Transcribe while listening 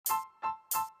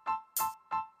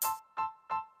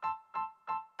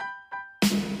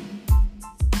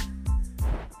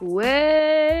Well,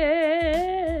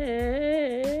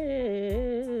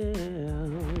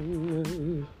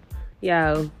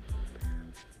 yo,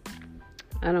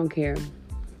 I don't care.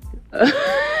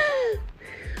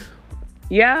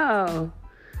 Yo,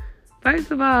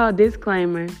 first of all,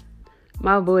 disclaimer,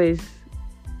 my voice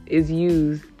is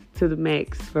used to the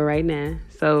max for right now.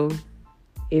 So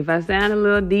if I sound a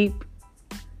little deep,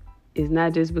 it's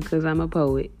not just because I'm a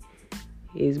poet.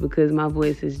 It's because my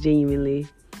voice has genuinely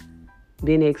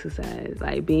been exercised,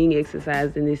 like being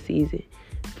exercised in this season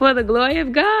for the glory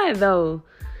of God, though.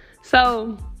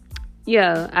 So,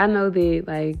 yeah, I know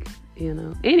that,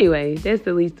 anyway, that's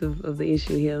the least of the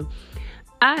issue here.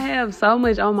 I have so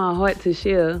much on my heart to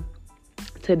share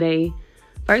today.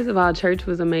 First of all, church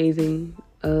was amazing.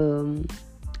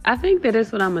 I think that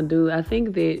that's what I'm going to do. I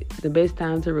think that the best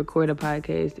time to record a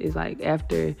podcast is like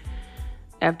after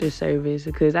service,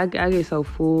 because I get so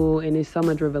full and there's so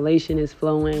much revelation is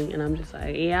flowing and I'm just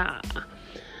like, yeah.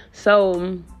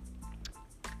 So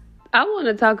I want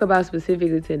to talk about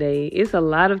specifically today. It's a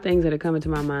lot of things that are coming to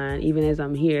my mind even as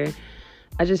I'm here.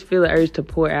 I just feel the urge to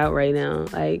pour out right now.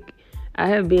 Like, I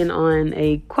have been on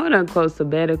a quote unquote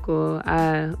sabbatical.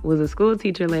 I was a school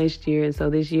teacher last year, and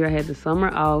so this year I had the summer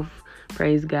off,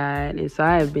 praise God. And so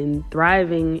I have been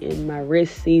thriving in my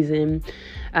rest season.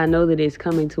 I know that it's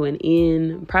coming to an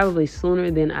end probably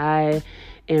sooner than I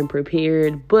am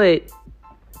prepared. But,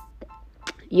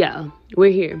 yeah,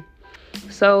 we're here.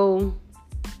 So,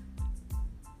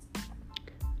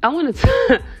 I want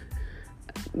to...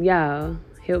 Y'all,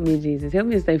 help me, Jesus. Help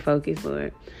me to stay focused,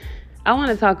 Lord. I want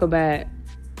to talk about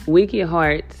wicked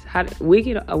hearts, a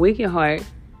wicked heart,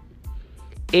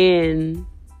 and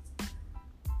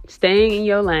staying in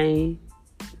your lane,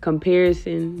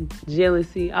 comparison,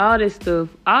 jealousy, all this stuff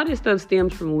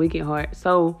stems from a wicked heart.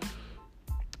 So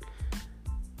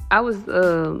I was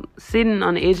sitting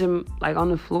on the edge of, on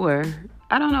the floor.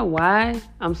 I don't know why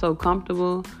I'm so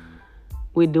comfortable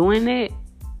with doing that.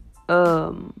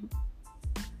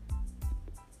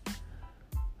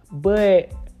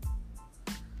 But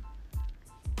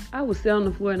I was sitting on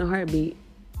the floor in a heartbeat.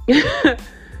 I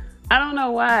don't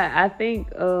know why. I think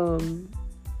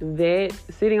that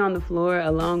sitting on the floor,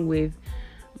 along with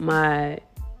my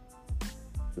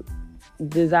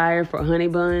desire for honey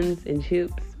buns and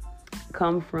chips,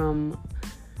 come from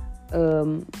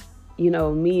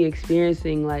me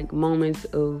experiencing moments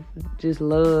of just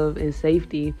love and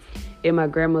safety in my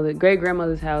great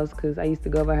grandmother's house, because I used to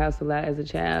go over her house a lot as a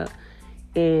child.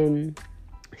 And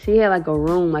she had a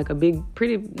room, a big,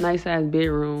 pretty nice sized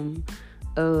bedroom.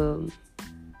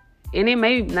 And it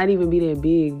may not even be that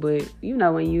big, but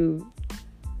when you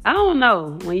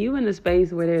in a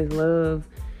space where there's love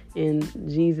and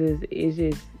Jesus,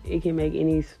 it can make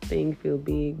anything feel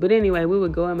big. But anyway, we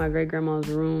would go in my great grandma's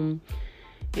room,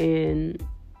 and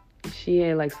she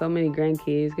had so many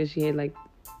grandkids, because she had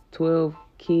 12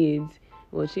 kids.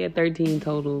 Well, she had 13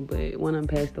 total, but one of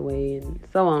them passed away and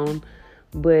so on.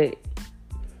 But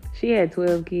she had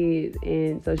 12 kids,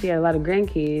 and so she had a lot of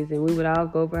grandkids, and we would all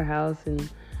go over her house, and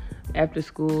after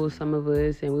school, some of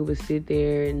us, and we would sit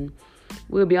there, and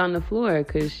we would be on the floor,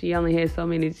 because she only had so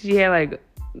many. She had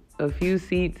a few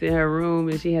seats in her room,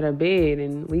 and she had her bed,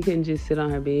 and we couldn't just sit on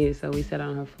her bed, so we sat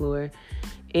on her floor.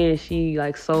 And she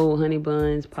sold honey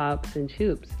buns, pops, and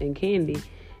chips and candy.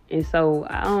 And so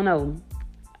I don't know.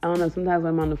 Sometimes when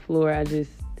I'm on the floor, I don't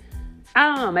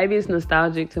know. Maybe it's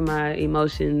nostalgic to my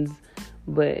emotions,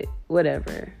 but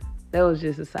whatever. That was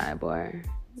just a sidebar.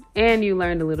 And you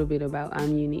learned a little bit about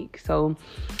I'm unique. So,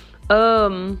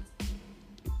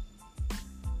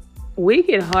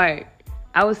 wicked heart.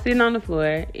 I was sitting on the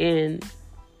floor, and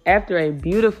after a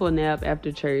beautiful nap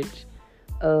after church,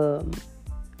 and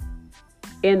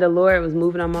the Lord was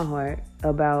moving on my heart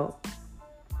about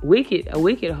a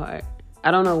wicked heart.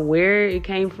 I don't know where it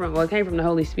came from. Well, it came from the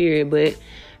Holy Spirit, but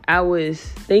I was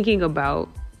thinking about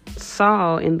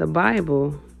Saul in the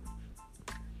Bible.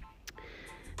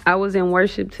 I was in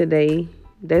worship today.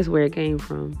 That's where it came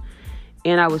from.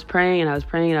 And I was praying, and I was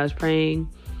praying, and I was praying.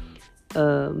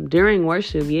 During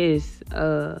worship, yes.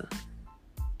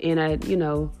 And I,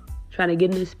 trying to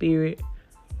get in the spirit.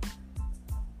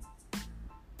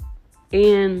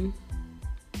 And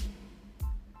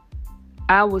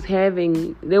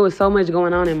there was so much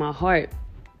going on in my heart.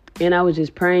 And I was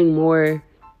just praying more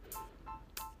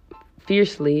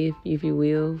fiercely, if you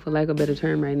will, for lack of a better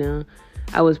term right now.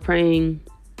 I was praying,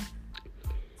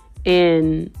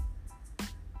 and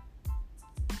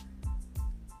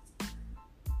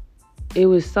it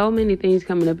was so many things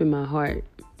coming up in my heart.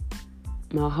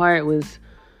 My heart was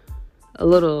a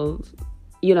little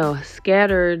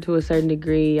scattered to a certain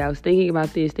degree. I was thinking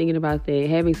about this, thinking about that,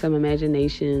 having some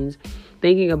imaginations,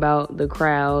 thinking about the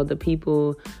crowd, the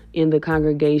people in the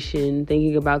congregation,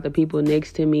 thinking about the people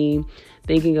next to me,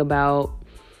 thinking about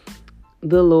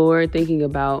the Lord, thinking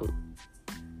about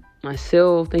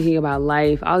myself, thinking about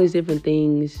life, all these different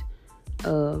things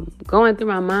going through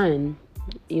my mind.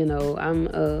 I'm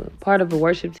a part of a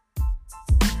worship team.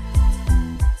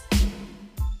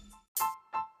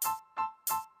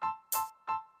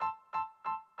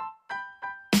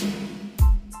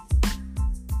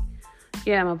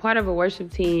 Yeah, I'm a part of a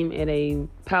worship team at a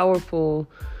powerful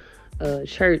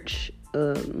church.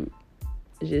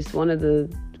 Just one of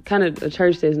the kind of a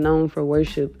church that's known for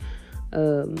worship.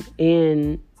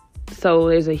 And so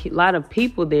there's a lot of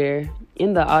people there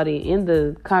in the audience, in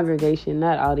the congregation,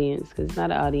 not audience, because it's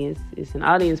not an audience. It's an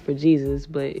audience for Jesus,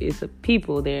 but it's a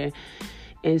people there.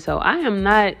 And so I am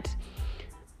not,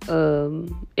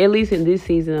 at least in this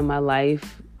season of my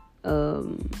life,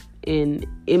 in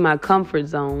my comfort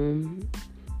zone.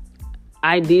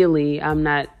 Ideally, I'm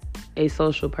not a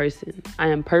social person. I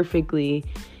am perfectly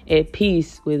at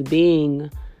peace with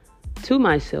being to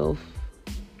myself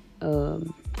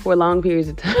for long periods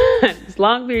of time. It's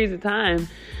long periods of time.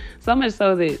 So much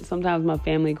so that sometimes my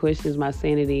family questions my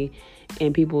sanity,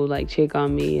 and people check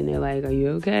on me and they're like, "Are you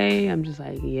okay?" I'm just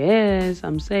like, "Yes,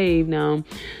 I'm saved now."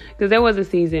 Because there was a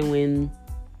season when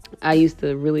I used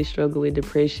to really struggle with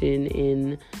depression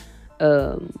and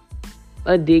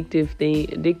addictive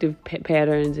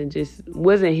patterns, and just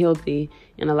wasn't healthy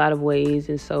in a lot of ways.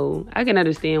 And so I can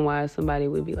understand why somebody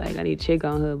would be like, "I need to check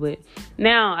on her." But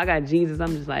now I got Jesus.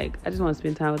 I'm just like, I just want to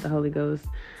spend time with the Holy Ghost.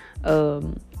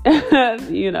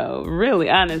 Really,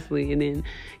 honestly. And then,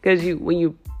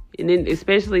 and then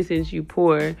especially since you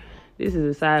pour, this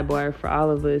is a sidebar for all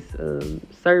of us,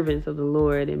 servants of the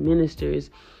Lord and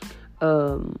ministers,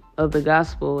 of the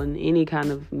gospel and any kind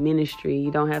of ministry.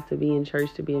 You don't have to be in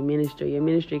church to be a minister. Your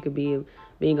ministry could be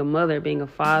being a mother, being a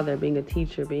father, being a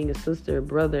teacher, being a sister, a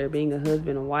brother, being a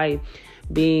husband, a wife,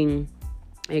 being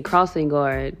a crossing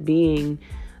guard, being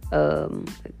a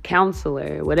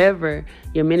counselor, whatever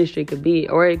your ministry could be.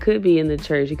 Or it could be in the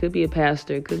church. It could be a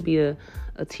pastor. It could be a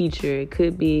teacher. It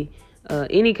could be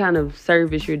any kind of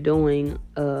service you're doing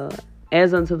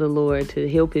as unto the Lord, to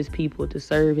help his people, to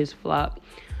serve his flock.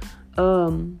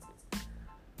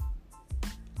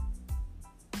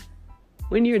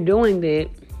 When you're doing that,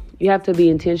 you have to be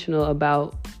intentional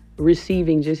about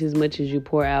receiving just as much as you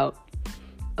pour out.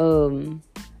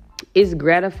 It's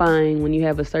gratifying when you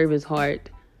have a servant's heart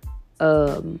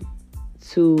to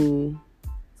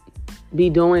be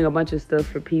doing a bunch of stuff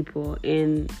for people.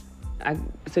 And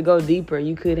to go deeper,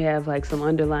 you could have some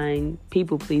underlying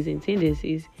people-pleasing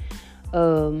tendencies.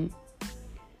 But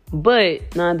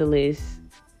nonetheless,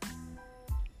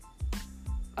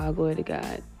 I'll glory to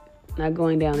God, not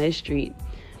going down that street.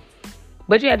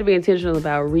 But you have to be intentional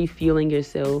about refueling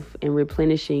yourself and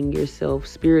replenishing yourself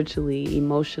spiritually,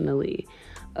 emotionally.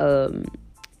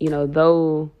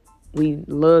 Though we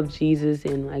love Jesus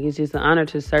and it's just an honor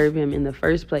to serve him in the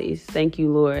first place. Thank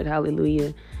you, Lord.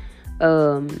 Hallelujah.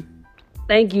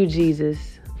 Thank you,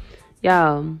 Jesus.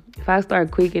 Y'all, if I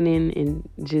start quickening, and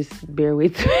just bear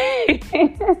with me.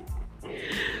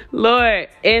 Lord.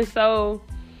 And so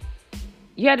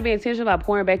you have to be intentional about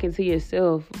pouring back into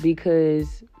yourself,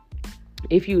 because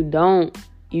if you don't,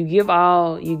 you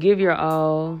give your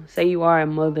all, say you are a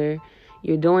mother,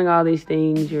 you're doing all these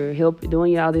things, you're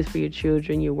doing all this for your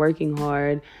children, you're working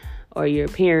hard, or your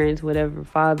parents, whatever,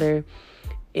 father,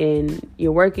 and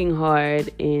you're working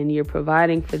hard and you're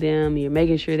providing for them, you're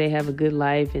making sure they have a good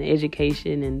life and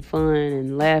education and fun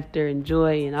and laughter and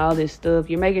joy and all this stuff.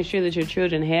 You're making sure that your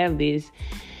children have this,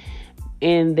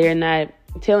 and they're not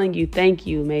telling you thank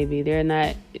you. Maybe they're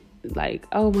not like,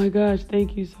 "Oh my gosh,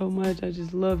 thank you so much, I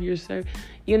just love your service."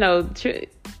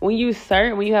 When you're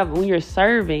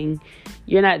serving,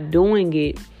 you're not doing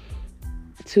it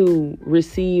to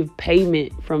receive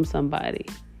payment from somebody.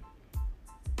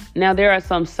 Now there are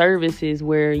some services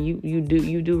where you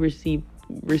do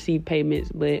receive payments,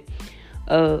 but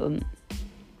and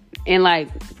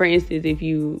for instance, if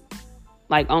you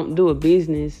own a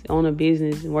business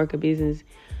and work a business,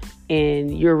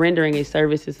 and you're rendering a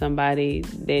service to somebody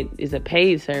that is a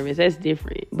paid service, that's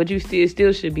different. But it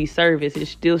still should be service. It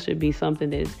still should be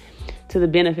something that's to the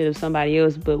benefit of somebody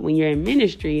else. But when you're in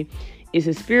ministry, it's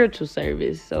a spiritual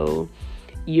service. So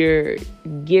you're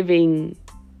giving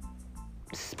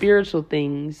spiritual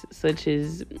things such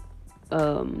as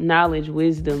knowledge,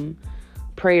 wisdom,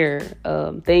 prayer,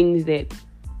 things that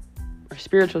are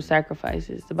spiritual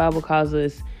sacrifices. The Bible calls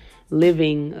us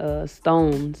living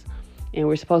stones. and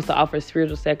we're supposed to offer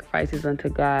spiritual sacrifices unto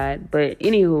God. But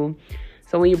anywho,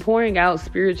 so when you're pouring out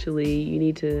spiritually, you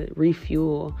need to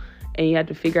refuel, and you have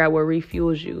to figure out what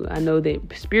refuels you. I know that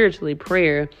spiritually,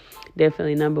 prayer,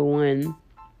 definitely number one.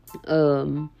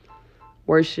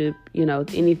 Worship,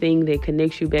 anything that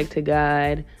connects you back to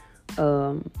God.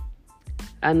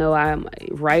 I know I'm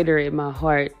a writer at my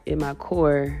heart, at my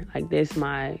core. Like that's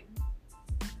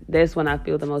when I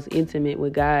feel the most intimate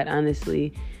with God,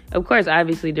 honestly. Of course,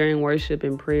 obviously during worship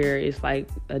and prayer, it's like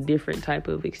a different type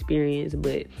of experience,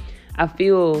 but I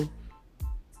feel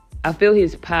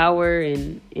his power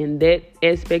and that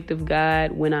aspect of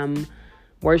God when I'm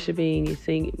worshiping and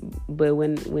singing. But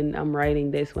when I'm writing,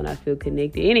 that's when I feel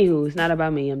connected. Anywho, it's not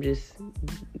about me. I'm just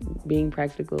being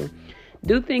practical.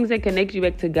 Do things that connect you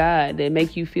back to God, that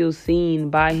make you feel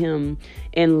seen by him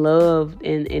and loved,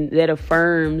 and that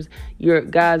affirms your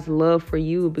God's love for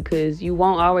you, because you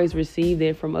won't always receive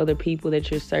that from other people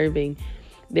that you're serving.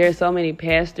 There are so many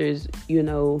pastors,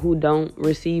 who don't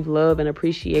receive love and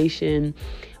appreciation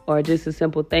or just a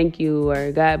simple thank you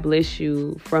or God bless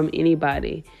you from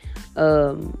anybody.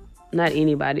 Not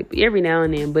anybody, but every now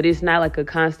and then, but it's not like a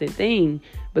constant thing,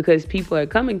 because people are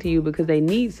coming to you because they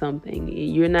need something.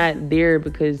 You're not there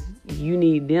because you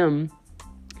need them.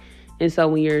 And so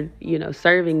when you're,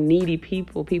 serving needy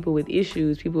people with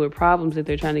issues, people with problems that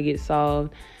they're trying to get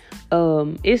solved,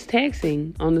 it's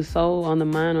taxing on the soul, on the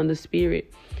mind, on the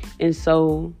spirit. And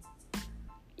so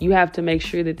you have to make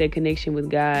sure that connection with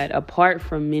God, apart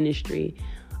from ministry,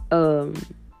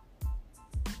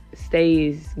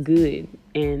 stays good.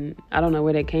 And I don't know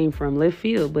where that came from, left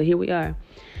field, but here we are.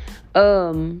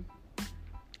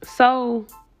 So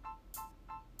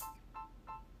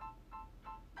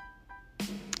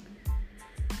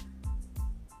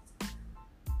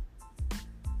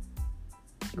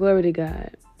glory to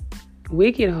God.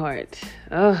 Wicked heart.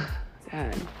 Oh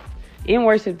God. In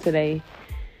worship today,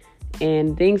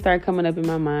 and things start coming up in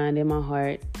my mind, in my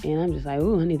heart, and I'm just like,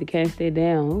 ooh, I need to cast that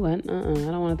down. Ooh, I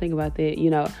don't want to think about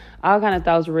that. All kind of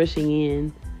thoughts rushing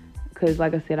in, because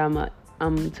like I said,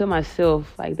 I'm to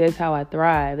myself. Like, that's how I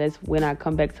thrive. That's when I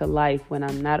come back to life, when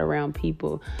I'm not around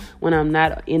people, when I'm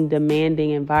not in demanding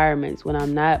environments, when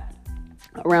I'm not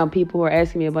around people who are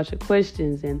asking me a bunch of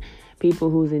questions and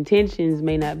people whose intentions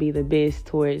may not be the best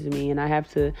towards me. And I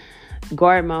have to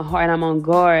guard my heart. I'm on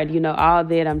guard, all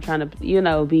that. I'm trying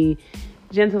to, be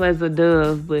gentle as a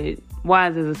dove, but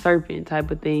wise as a serpent type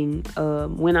of thing.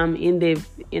 When I'm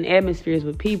in atmospheres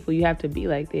with people, you have to be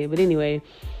like that. But anyway,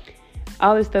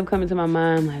 all this stuff coming to my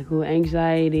mind, like, ooh,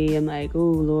 anxiety. I'm like,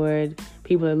 ooh, Lord,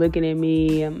 people are looking at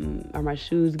me. Are my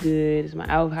shoes good?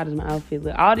 How does my outfit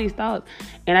look? All these thoughts.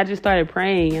 And I just started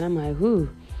praying, and I'm like, ooh.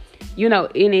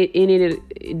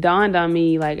 It dawned on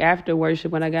me, like, after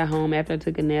worship, when I got home, after I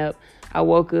took a nap, I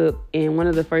woke up, and one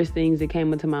of the first things that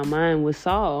came into my mind was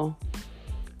Saul.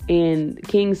 And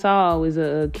King Saul was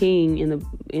a king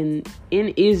in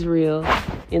Israel,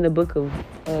 in the book of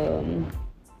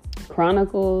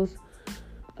Chronicles.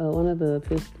 One of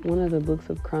the books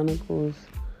of Chronicles.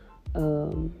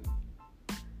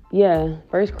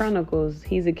 First Chronicles.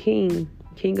 He's a king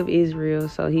of Israel.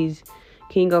 So he's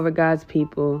king over God's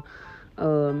people.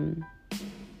 And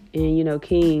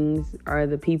kings are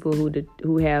the people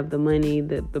who have the money,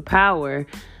 the power,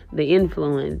 the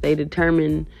influence. They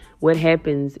determine what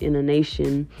happens in a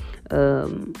nation.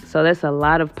 So that's a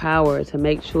lot of power to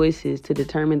make choices, to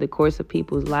determine the course of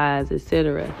people's lives,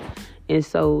 etc. And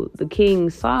so the King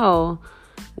Saul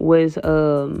was,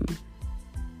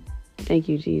 thank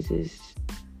you, Jesus.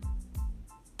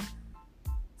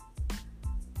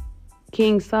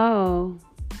 King Saul,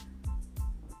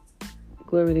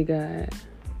 glory to God.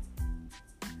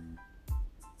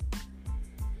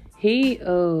 He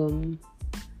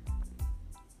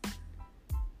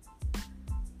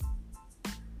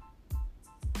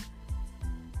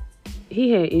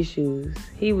had issues.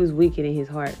 He was wicked in his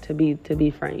heart, to be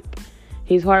frank.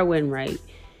 His heart wasn't right.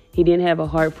 He didn't have a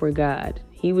heart for God.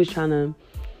 He was trying to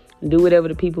do whatever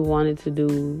the people wanted to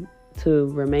do to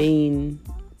remain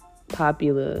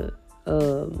popular. I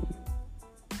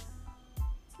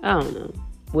don't know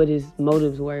what his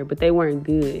motives were, but they weren't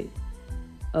good.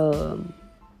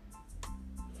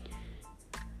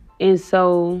 And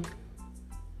so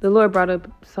the Lord brought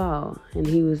up Saul, and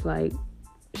he was like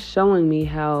showing me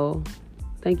how,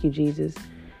 thank you, Jesus,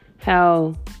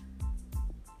 how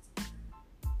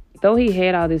though he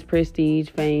had all this prestige,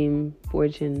 fame,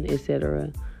 fortune,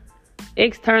 etc.,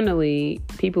 externally,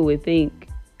 people would think,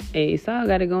 hey, Saul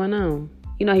got it going on.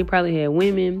 He probably had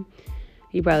women.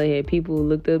 He probably had people who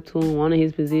looked up to him, wanted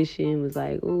his position, was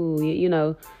like,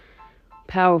 ooh,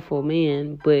 powerful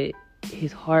man, but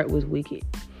his heart was wicked.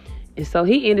 And so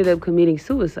he ended up committing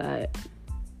suicide.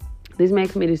 This man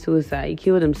committed suicide. He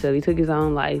killed himself. He took his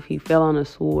own life. He fell on a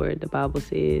sword, the Bible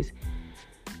says.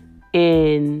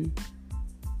 And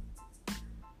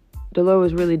the Lord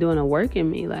was really doing a work in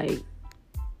me, like,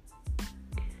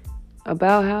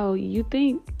 about how you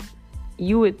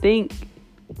would think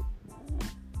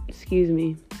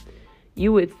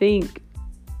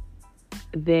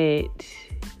that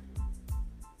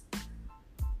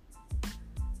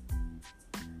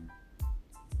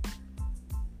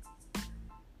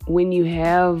when you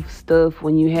have stuff,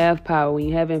 when you have power, when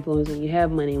you have influence, when you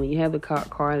have money, when you have the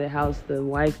car, the house, the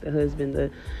wife, the husband,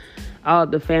 all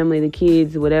the family, the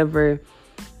kids, whatever,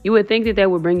 you would think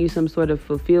that would bring you some sort of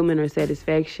fulfillment or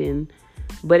satisfaction.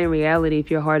 But in reality, if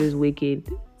your heart is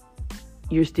wicked,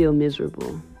 you're still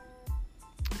miserable.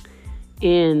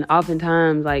 And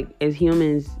oftentimes, like, as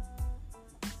humans,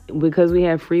 because we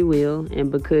have free will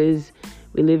and because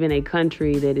we live in a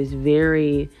country that is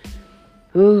very,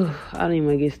 I don't even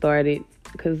want to get started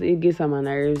because it gets on my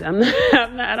nerves. I don't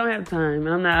have time.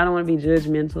 I don't want to be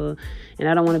judgmental, and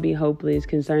I don't want to be hopeless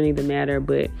concerning the matter,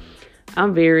 but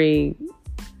I'm very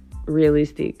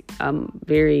realistic. I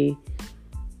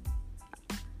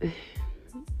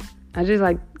just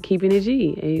like keeping it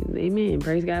G. Amen.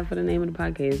 Praise God for the name of the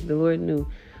podcast. The Lord knew.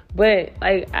 But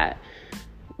like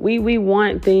we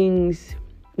want things.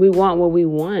 We want what we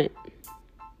want.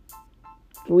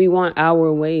 We want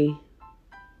our way.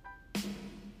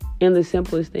 In the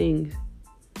simplest things.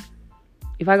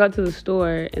 If I go to the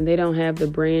store and they don't have the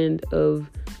brand of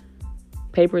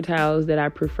paper towels that I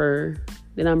prefer,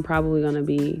 then I'm probably going to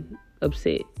be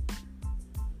upset.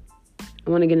 I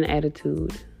want to get an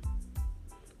attitude.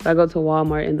 If I go to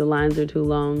Walmart and the lines are too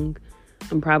long,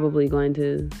 I'm probably going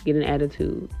to get an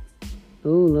attitude. Oh,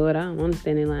 Lord, I don't want to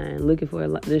stand in line looking for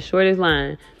the shortest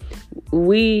line.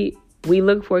 We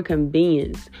look for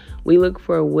convenience. We look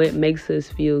for what makes us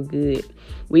feel good.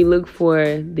 We look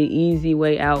for the easy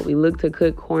way out. We look to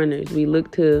cut corners. We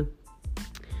look to,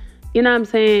 you know what I'm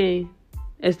saying?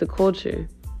 It's the culture.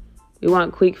 We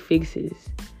want quick fixes.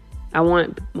 I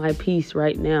want my peace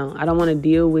right now. I don't want to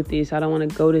deal with this. I don't want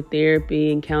to go to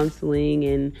therapy and counseling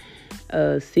and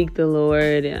seek the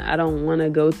Lord. And I don't want to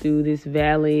go through this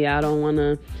valley. I don't want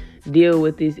to deal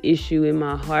with this issue in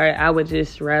my heart. I would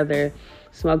just rather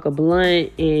smoke a blunt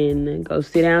and go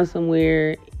sit down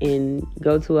somewhere and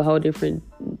go to a whole different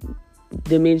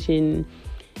dimension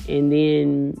and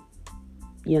then,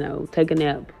 take a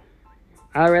nap.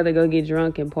 I'd rather go get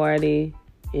drunk and party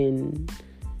and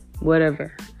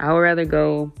whatever. I would rather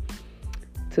go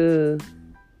to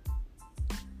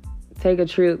take a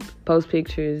trip, post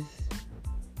pictures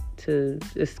to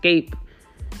escape,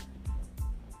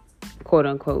 quote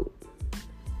unquote.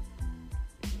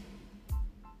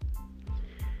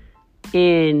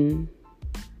 And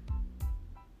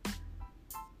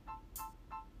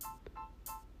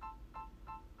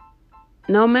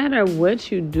no matter what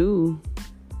you do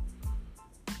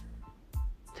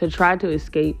to try to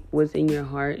escape what's in your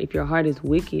heart, if your heart is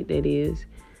wicked, that is,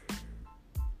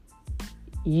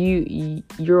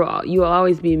 you'll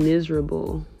always be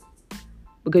miserable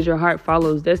because your heart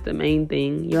follows. That's the main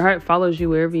thing. Your heart follows you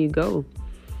wherever you go.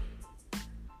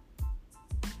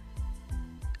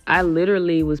 I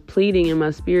literally was pleading in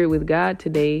my spirit with God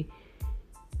today,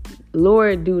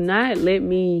 Lord, do not let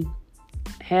me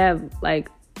have,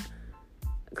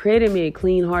 created me a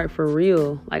clean heart for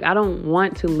real. I don't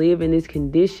want to live in this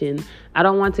condition. I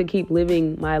don't want to keep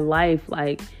living my life,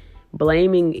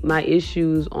 blaming my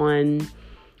issues on,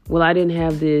 well, I didn't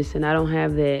have this and I don't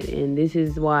have that. And this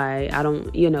is why I don't,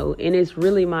 and it's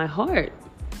really my heart.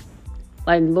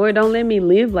 Lord, don't let me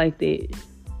live like that.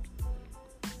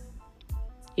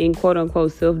 In quote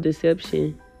unquote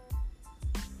self-deception.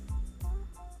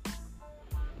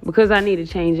 Because I need a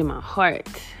change in my heart.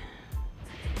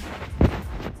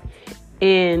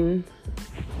 And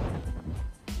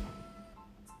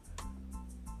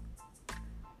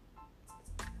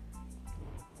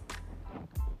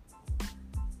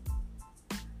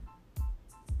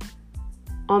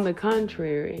on the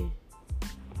contrary,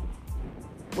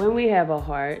 when we have a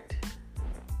heart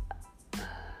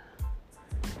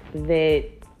that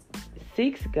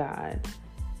seeks God,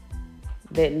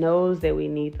 that knows that we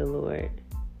need the Lord,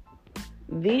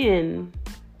 then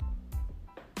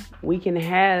we can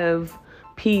have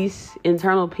peace,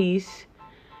 internal joy,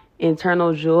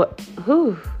 internal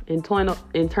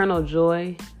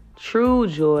joy, true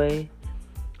joy,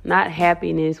 not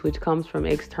happiness, which comes from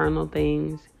external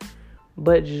things,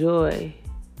 but joy,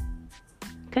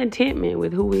 contentment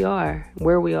with who we are,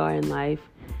 where we are in life.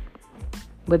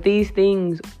 But these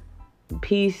things,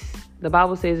 peace, The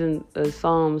Bible says in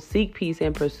Psalms, seek peace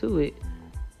and pursue it.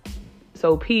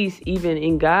 So peace, even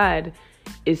in God,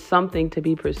 is something to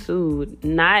be pursued,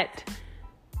 not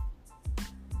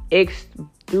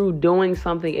through doing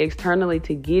something externally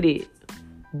to get it,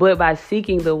 but by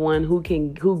seeking the one who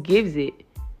gives it.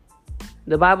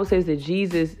 The Bible says that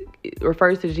Jesus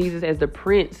refers to Jesus as the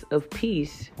Prince of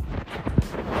Peace.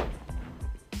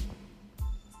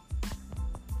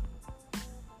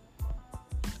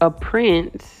 A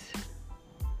prince.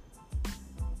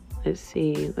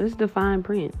 Let's define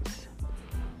prince,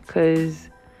 because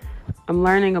I'm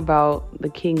learning about the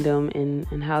kingdom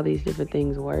and how these different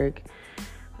things work.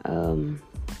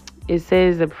 It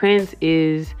says the prince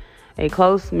is a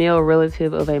close male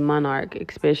relative of a monarch,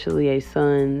 especially a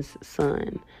son's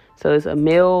son. So it's a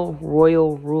male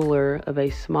royal ruler of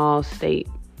a small state.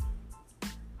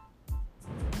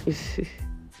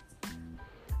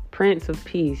 Prince of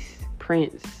Peace.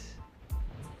 Prince.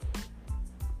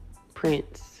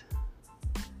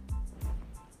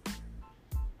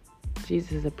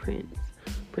 Jesus is a prince.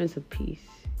 Prince of Peace.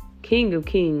 King of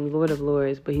Kings, Lord of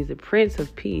Lords, but he's a Prince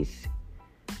of Peace.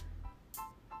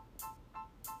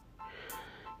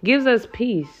 Gives us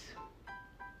peace.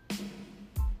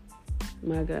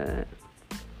 My God.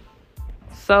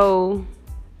 So,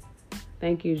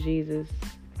 thank you, Jesus.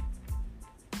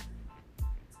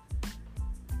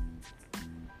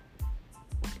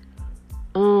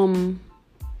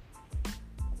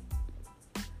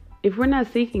 If we're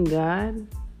not seeking God,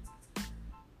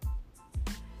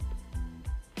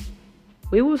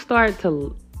 we will start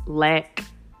to lack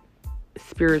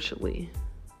spiritually.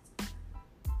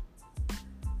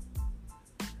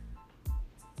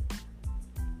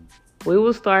 We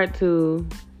will start to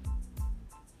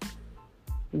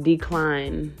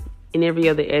decline in every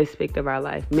other aspect of our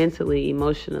life, mentally,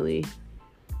 emotionally,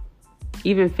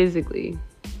 even physically,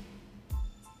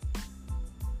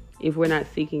 if we're not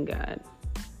seeking God.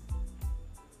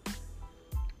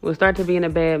 We'll start to be in a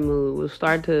bad mood. We'll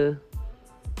start to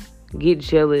get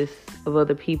jealous of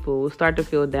other people. We'll start to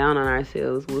feel down on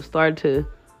ourselves. We'll start to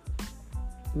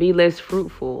be less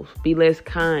fruitful, be less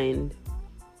kind,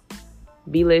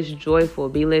 be less joyful,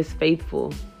 be less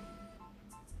faithful,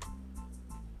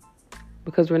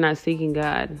 because we're not seeking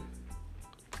God.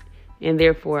 And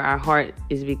therefore our heart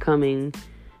is resorting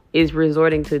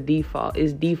to default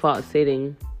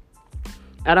setting.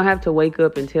 I don't have to wake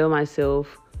up and tell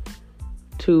myself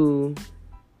to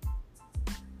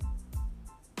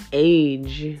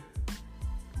age.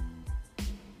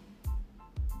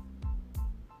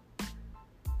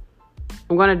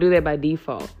 I'm going to do that by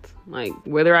default, like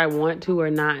whether I want to or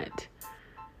not.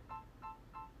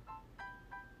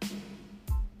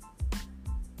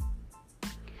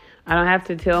 I don't have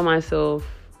to tell myself,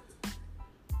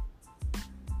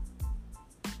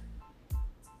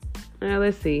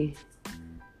 let's see.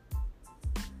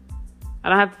 I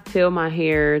don't have to tell my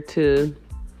hair to,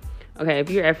 okay,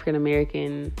 if you're African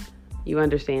American, you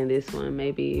understand this one.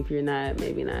 Maybe if you're not,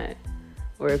 maybe not.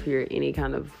 Or if you're any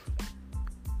kind of,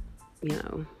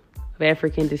 of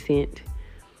African descent.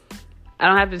 I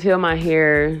don't have to tell my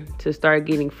hair to start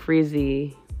getting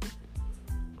frizzy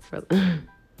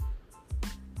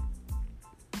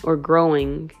or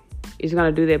growing. It's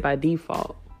going to do that by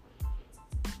default.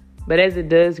 But as it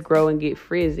does grow and get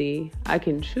frizzy, I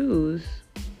can choose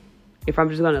if I'm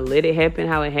just going to let it happen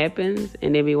how it happens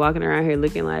and then be walking around here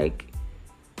looking like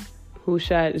who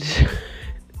shot,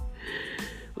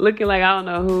 looking like I don't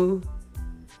know who.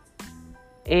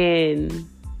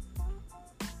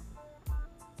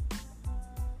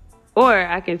 Or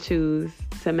I can choose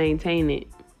to maintain it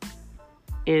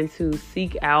and to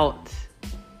seek out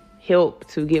help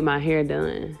to get my hair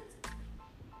done.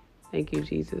 Thank you,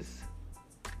 Jesus.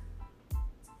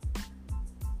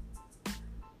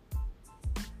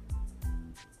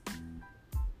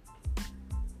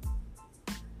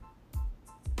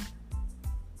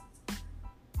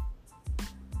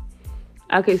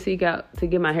 I could seek out to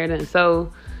get my hair done.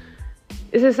 So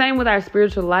it's the same with our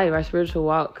spiritual life, our spiritual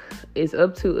walk. It's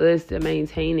up to us to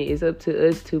maintain it. It's up to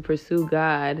us to pursue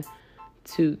God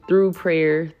through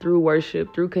prayer, through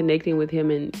worship, through connecting with Him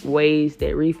in ways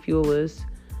that refuel us.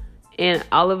 And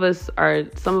some of us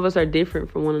are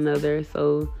different from one another.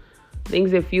 So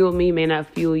things that fuel me may not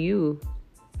fuel you.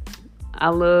 I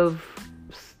love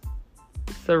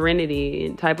serenity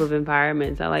and type of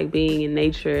environments. I like being in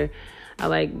nature. I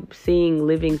like seeing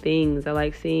living things. I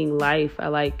like seeing life. I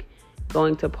like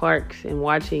going to parks and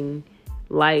watching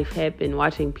life happen,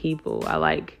 watching people. I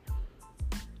like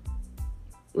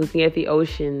looking at the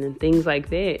ocean and things like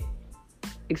that.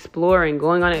 Exploring,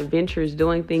 going on adventures,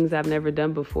 doing things I've never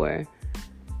done before.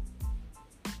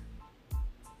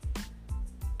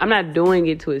 I'm not doing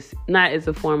it not as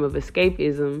a form of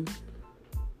escapism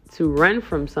to run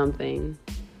from something,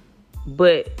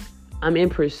 but I'm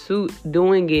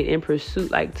doing it in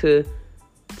pursuit, like to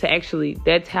actually,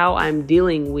 that's how I'm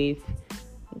dealing with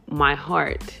my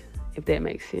heart, if that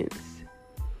makes sense.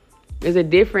 There's a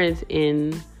difference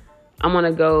in, I'm going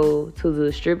to go to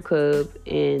the strip club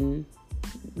and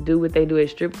do what they do at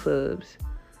strip clubs.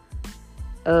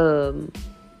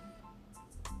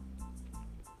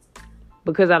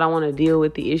 Because I don't want to deal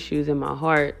with the issues in my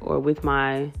heart or with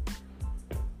my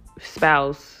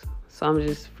spouse. So I'm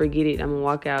just, forget it. I'm going to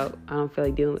walk out. I don't feel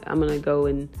like dealing with it. I'm going to go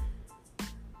and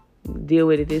deal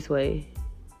with it this way.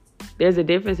 There's a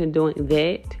difference in doing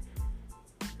that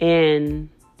and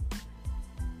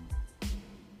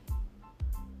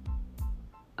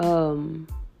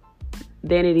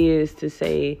than it is to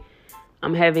say,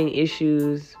 I'm having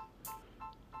issues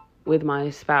with my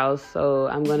spouse, so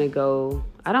I'm going to go.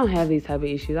 I don't have these type of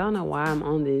issues. I don't know why I'm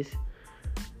on this.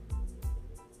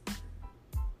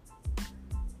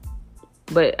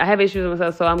 But I have issues with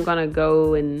myself, so I'm going to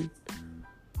go and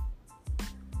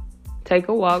take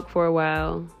a walk for a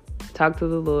while, talk to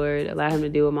the Lord, allow him to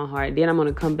deal with my heart. Then I'm going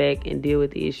to come back and deal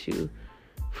with the issue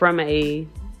from a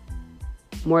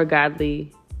more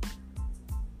godly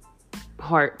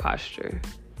heart posture.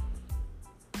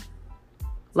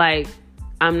 Like,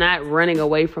 I'm not running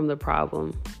away from the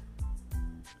problem.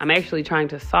 I'm actually trying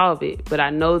to solve it. But I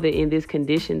know that in this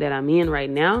condition that I'm in right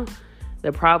now,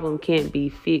 the problem can't be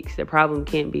fixed. The problem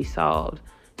can't be solved.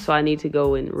 So I need to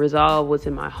go and resolve what's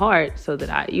in my heart so that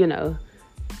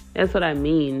that's what I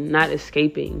mean, not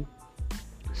escaping.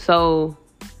 So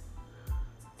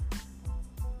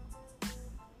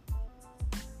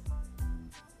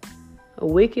a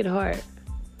wicked heart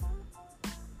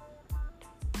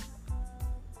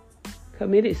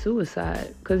committed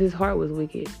suicide because his heart was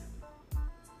wicked.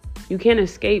 You can't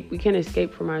escape. We can't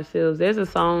escape from ourselves. There's a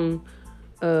song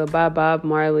by Bob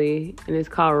Marley, and it's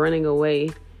called Running Away.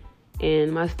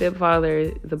 And my stepfather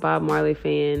is a Bob Marley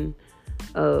fan.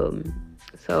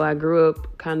 So I grew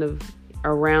up kind of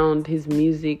around his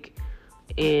music.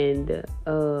 And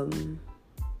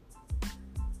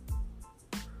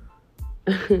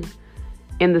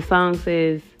and the song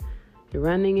says, you're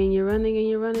running and you're running and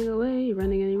you're running away. You're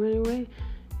running and you're running away.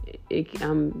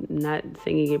 I'm not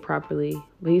singing it properly.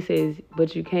 But he says,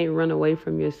 but you can't run away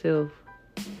from yourself.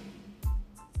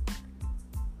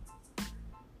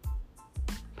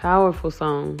 Powerful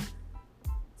song.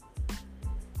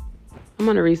 I'm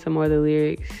going to read some more of the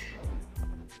lyrics.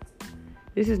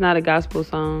 This is not a gospel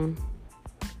song.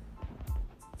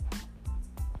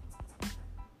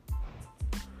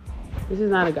 This is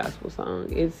not a gospel song.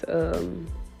 It's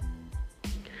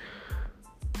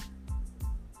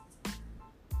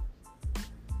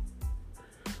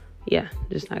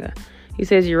just not God. He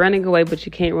says, you're running away, but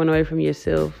you can't run away from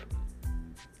yourself.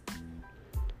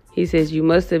 He says, you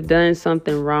must have done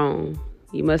something wrong.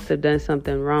 You must have done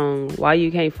something wrong. Why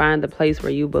you can't find the place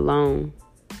where you belong?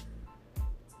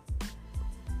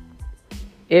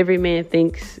 Every man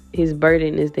thinks his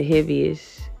burden is the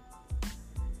heaviest.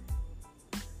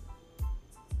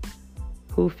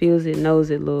 Who feels it knows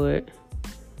it, Lord.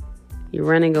 You're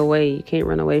running away. You can't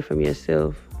run away from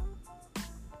yourself.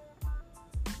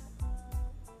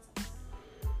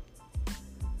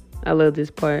 I love this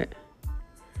part.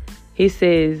 He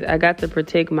says, I got to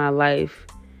protect my life,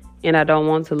 and I don't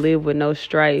want to live with no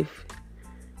strife.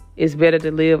 It's better to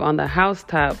live on the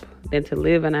housetop than to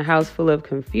live in a house full of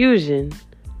confusion.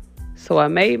 So I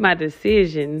made my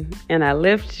decision, and I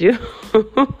left you.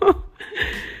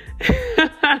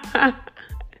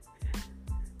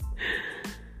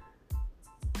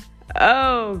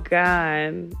 Oh,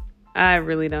 God. I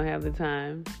really don't have the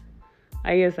time.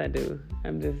 I guess I do.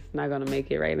 I'm just not going to make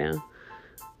it right now.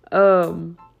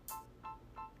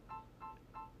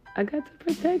 I got to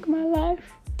protect my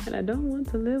life, and I don't want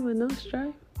to live with no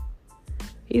strife.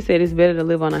 He said it's better to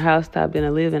live on a housetop than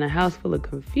to live in a house full of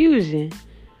confusion.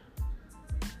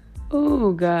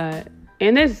 Oh, God.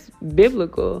 And that's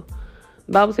biblical.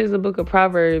 The Bible says in the book of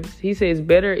Proverbs, he said it's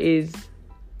better to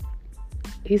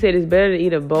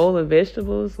eat a bowl of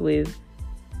vegetables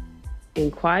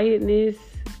in quietness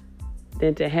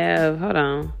than to have, hold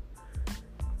on.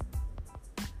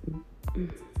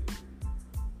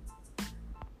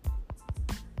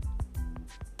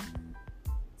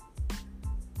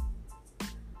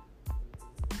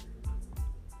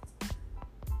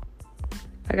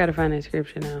 I gotta find that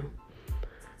scripture now.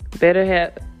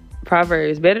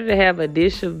 Proverbs, better to have a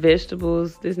dish of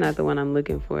vegetables. This is not the one I'm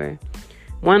looking for.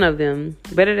 One of them.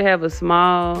 Better to have a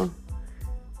small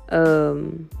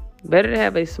Better to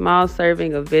have a small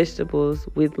serving of vegetables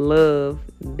with love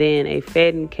than a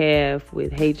fattened calf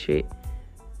with hatred.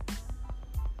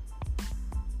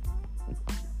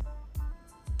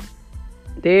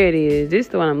 There it is. This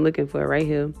is the one I'm looking for right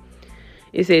here.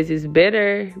 It says it's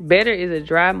better is a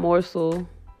dry morsel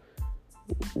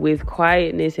with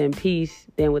quietness and peace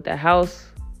than with a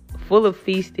house full of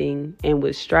feasting and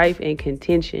with strife and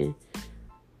contention.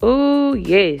 Oh,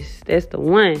 yes, that's the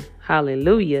one.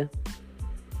 Hallelujah.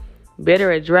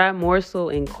 Better a dry morsel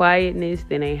in quietness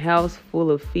than a house full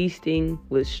of feasting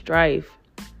with strife.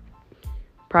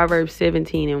 Proverbs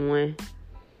 17:1.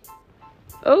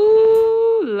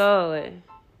 Oh, Lord.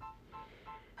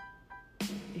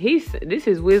 This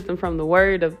is wisdom from the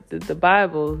word of the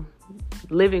Bible,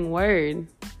 living word.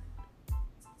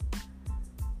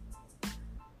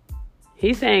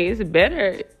 He's saying it's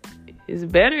better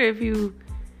if you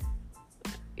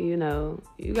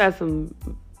got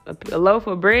a loaf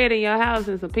of bread in your house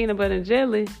and some peanut butter and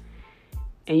jelly,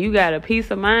 and you got a peace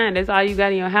of mind. That's all you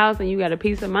got in your house, and you got a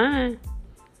peace of mind.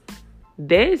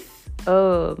 That's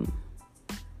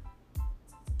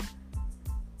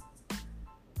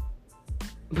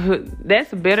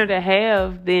that's better to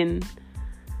have than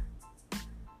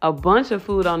a bunch of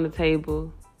food on the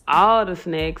table, all the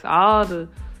snacks, all the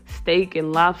steak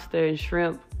and lobster and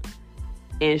shrimp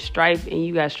and strife, and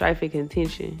you got strife and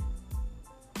contention.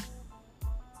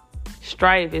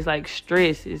 Strife is like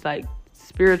stress. It's like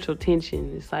spiritual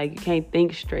tension. It's like you can't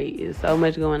think straight. There's so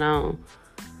much going on.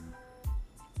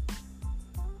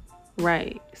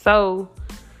 Right. So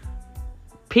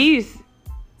peace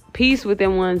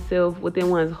within oneself,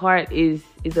 within one's heart is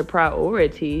a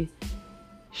priority.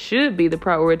 Should be the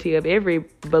priority of every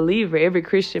believer, every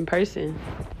Christian person.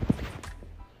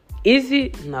 Is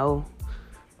it? No.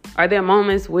 Are there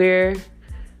moments where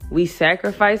we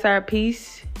sacrifice our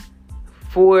peace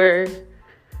for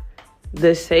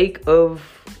the sake of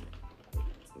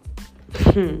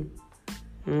I don't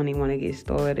even want to get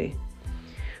started.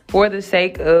 For the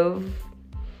sake of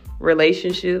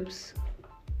relationships,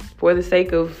 for the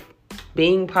sake of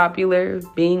being popular,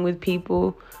 being with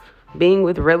people, being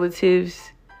with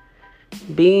relatives,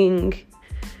 being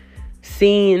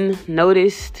seen,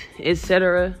 noticed,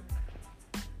 etc.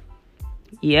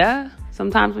 Yeah,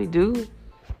 sometimes we do.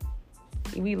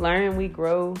 We learn, we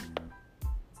grow.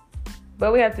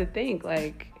 But we have to think,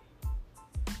 like,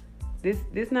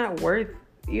 this not worth,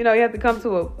 you have to come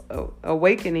to a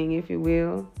awakening, if you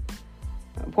will.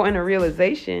 A point of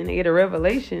realization, get a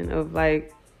revelation of,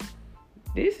 like,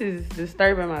 this is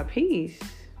disturbing my peace.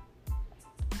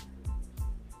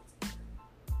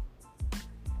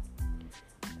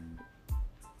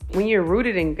 When you're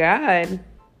rooted in God,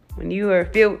 when you are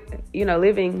filled,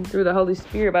 living through the Holy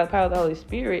Spirit, by the power of the Holy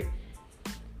Spirit,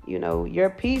 your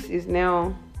peace is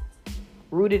now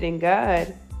rooted in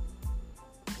God.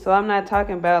 So I'm not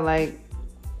talking about like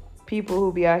people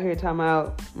who be out here talking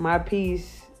about my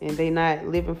peace and they not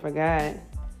living for God.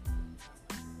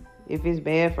 If it's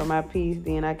bad for my peace,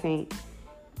 then I can't.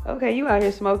 Okay, you out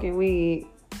here smoking weed.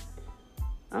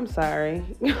 I'm sorry.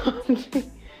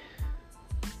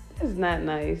 That's not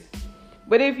nice.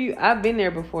 But I've been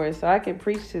there before, so I can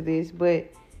preach to this.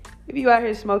 But if you out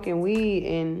here smoking weed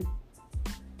and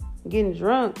getting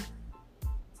drunk,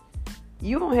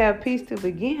 you don't have peace to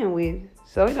begin with.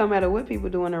 So it don't matter what people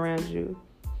doing around you.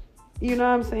 You know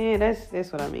what I'm saying?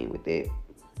 That's what I mean with it.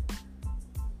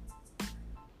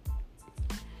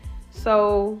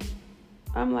 So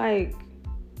I'm like,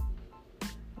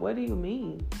 what do you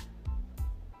mean?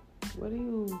 What do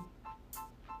you,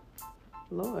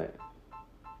 Lord?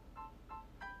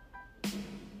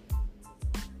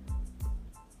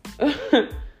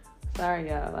 Sorry,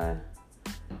 y'all. I'm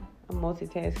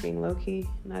multitasking low-key.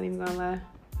 Not even gonna lie.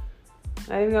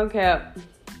 Not even gonna cap.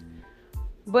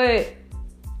 But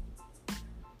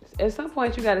at some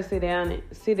point, you gotta sit down.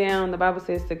 The Bible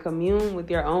says to commune with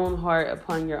your own heart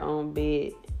upon your own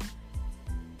bed.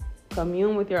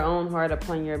 Commune with your own heart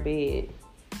upon your bed.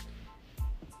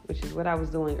 Which is what I was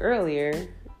doing earlier.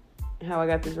 How I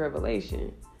got this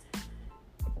revelation.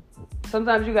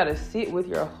 Sometimes you gotta sit with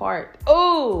your heart.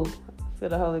 Oh, I feel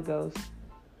the Holy Ghost.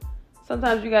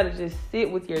 Sometimes you gotta just sit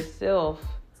with yourself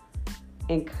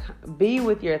and be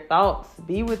with your thoughts.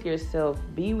 Be with yourself.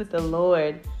 Be with the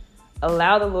Lord.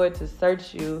 Allow the Lord to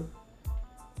search you.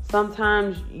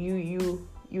 Sometimes you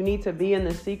need to be in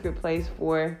the secret place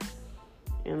for,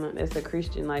 and that's a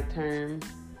Christian-like term,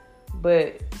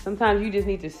 but sometimes you just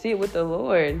need to sit with the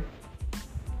Lord.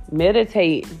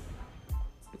 Meditate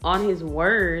on His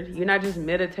word. You're not just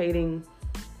meditating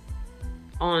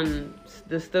on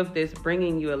the stuff that's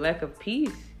bringing you a lack of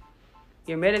peace.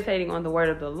 you're meditating on the word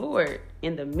of the Lord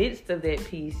in the midst of that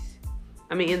peace.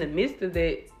 In the midst of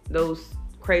those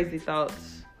crazy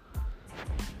thoughts.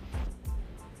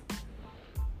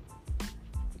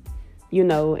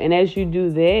 And as you do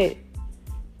that,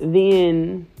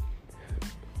 then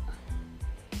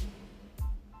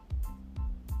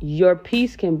your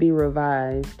peace can be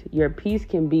revived. Your peace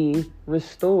can be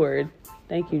restored.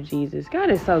 Thank you, Jesus. God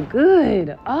is so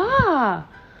good.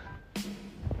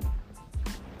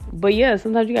 But yeah,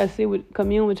 sometimes you gotta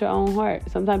commune with your own heart.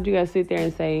 Sometimes you gotta sit there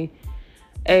and say,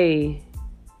 hey,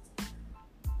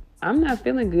 I'm not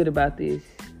feeling good about this.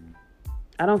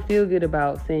 I don't feel good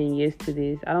about saying yes to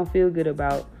this. I don't feel good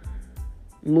about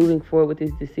moving forward with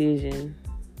this decision.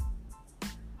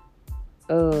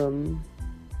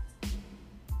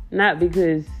 Not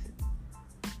because,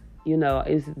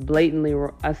 it's blatantly,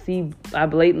 I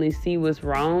blatantly see what's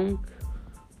wrong,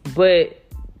 but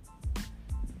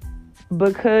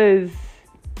because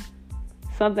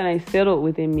something ain't settled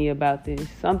within me about this.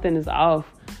 Something is off.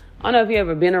 I don't know if you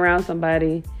ever been around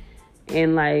somebody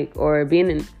and or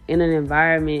been in an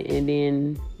environment and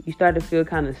then you start to feel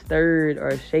kind of stirred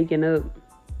or shaken up.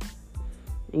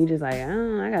 And you're just like,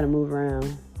 I gotta move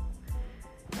around.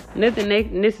 Nothing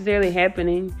necessarily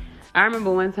happening. I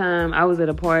remember one time I was at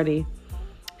a party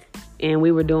and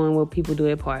we were doing what people do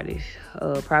at parties.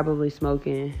 Probably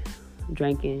smoking,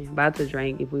 drinking, about to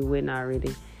drink if we wouldn't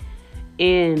already.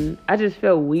 And I just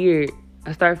felt weird.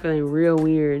 I started feeling real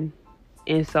weird.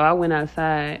 And so I went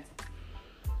outside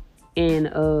and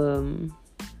I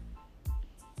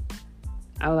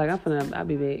was like, I'll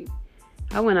be back.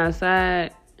 I went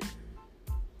outside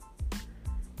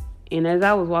and as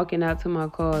I was walking out to my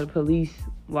car, the police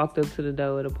walked up to the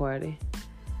door of the party.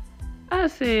 I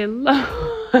said, Lord.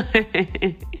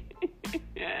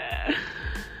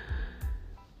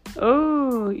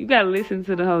 Oh, you gotta listen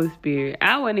to the Holy Spirit.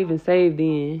 I wasn't even saved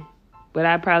then, but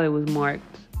I probably was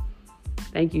marked.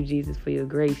 Thank you, Jesus, for your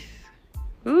grace.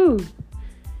 Ooh.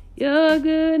 Your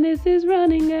goodness is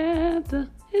running after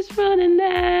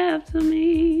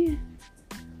me.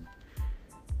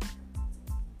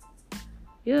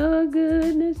 Your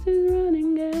goodness is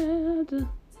running after,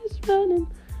 it's running.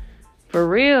 For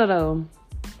real, though.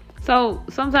 So,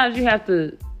 sometimes you have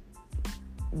to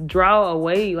draw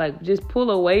away, just pull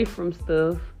away from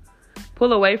stuff,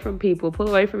 pull away from people, pull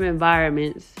away from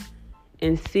environments,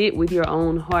 and sit with your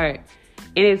own heart.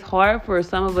 And it's hard for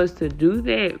some of us to do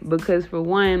that because, for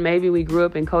one, maybe we grew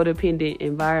up in codependent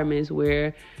environments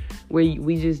where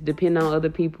we just depend on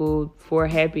other people for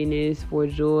happiness, for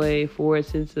joy, for a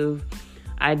sense of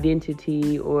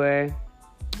identity, or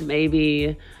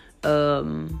maybe, I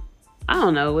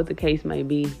don't know what the case may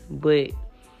be, but,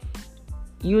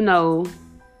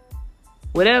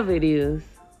 whatever it is,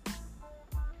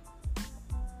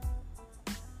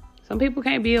 some people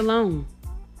can't be alone.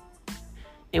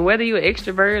 And whether you're an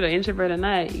extrovert or introvert or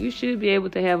not, you should be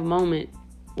able to have a moment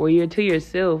where you're to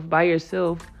yourself, by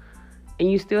yourself,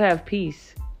 and you still have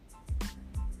peace.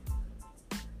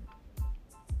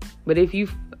 But if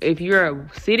you're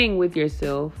sitting with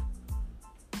yourself,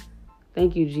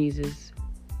 thank you, Jesus,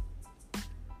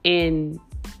 and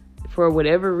for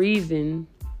whatever reason,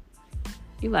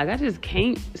 you're like, I just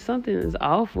can't, something is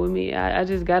off with me. I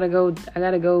just gotta go, I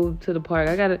gotta go to the park.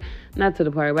 Not to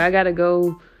the park, but I gotta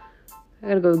go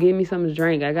get me something to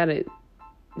drink. I gotta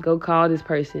go call this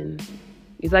person.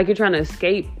 It's like you're trying to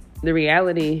escape the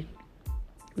reality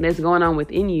that's going on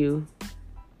within you.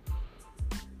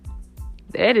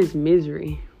 That is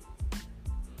misery.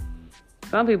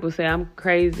 Some people say I'm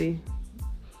crazy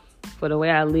for the way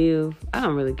I live. I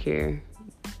don't really care,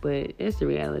 but it's the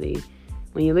reality.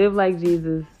 When you live like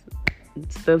Jesus,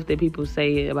 stuff that people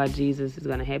say about Jesus is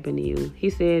going to happen to you. He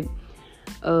said,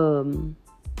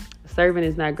 servant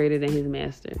is not greater than his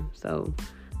master. So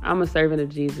I'm a servant of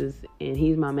Jesus and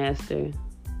he's my master.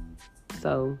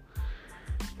 So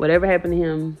whatever happened to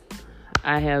him,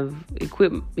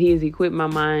 he has equipped my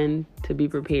mind to be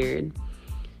prepared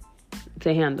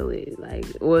to handle it.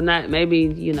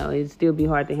 It'd still be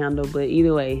hard to handle, but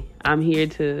either way, I'm here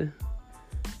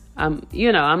I'm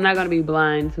not going to be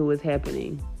blind to what's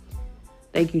happening.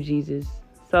 Thank you, Jesus.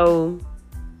 So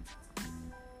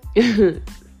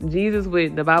Jesus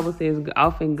the Bible says,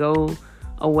 often go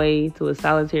away to a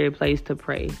solitary place to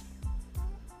pray.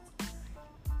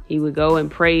 He would go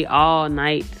and pray all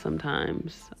night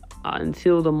sometimes,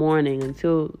 until the morning,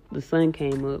 until the sun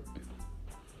came up.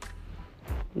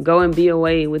 Go and be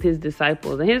away with his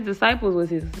disciples. And his disciples was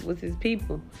his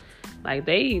people.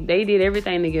 They did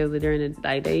everything together during the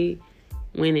night. They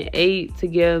went and ate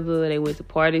together. They went to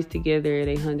parties together.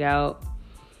 They hung out.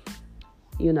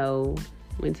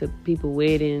 went to people's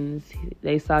weddings.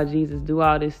 They saw Jesus do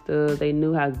all this stuff. They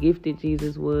knew how gifted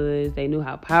Jesus was. They knew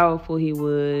how powerful he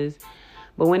was.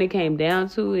 But when it came down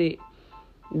to it,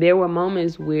 there were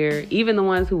moments where even the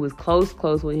ones who was close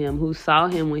with him, who saw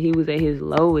him when he was at his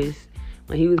lowest,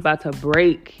 when he was about to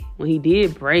break, when he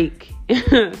did break,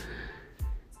 and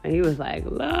he was like,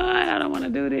 Lord, I don't want to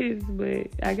do this, but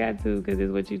I got to because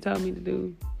it's what you told me to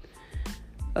do.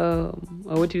 Or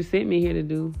what you sent me here to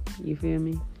do. You feel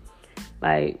me?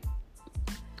 Like,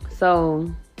 so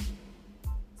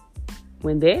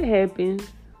when that happens,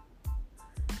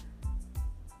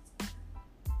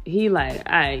 he like,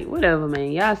 all right, whatever,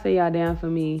 man. Y'all say y'all down for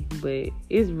me, but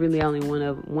it's really only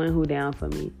one who down for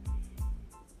me.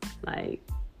 Like,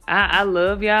 I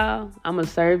love y'all. I'm going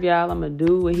to serve y'all. I'm going to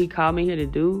do what he called me here to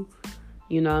do.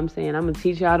 You know what I'm saying? I'm going to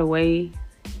teach y'all the way.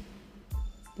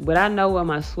 But I know where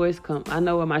my source comes. I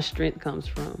know where my strength comes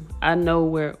from. I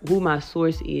know who my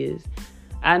source is.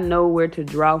 I know where to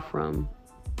draw from.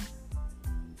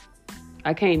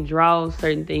 I can't draw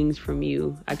certain things from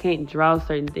you. I can't draw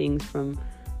certain things from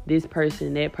this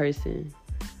person, that person.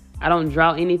 I don't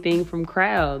draw anything from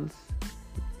crowds.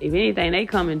 If anything, they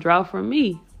come and draw from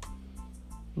me.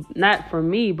 Not from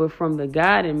me, but from the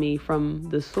God in me, from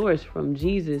the source, from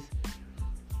Jesus.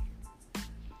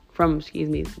 From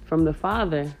the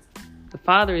Father. The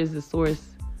Father is the source.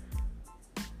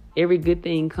 Every good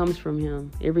thing comes from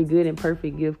him. Every good and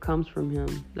perfect gift comes from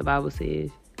him, the Bible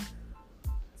says.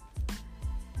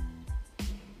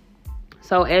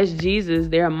 So as Jesus,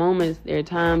 there are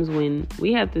times when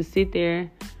we have to sit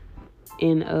there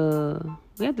and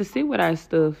we have to sit with our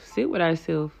stuff, sit with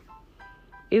ourselves.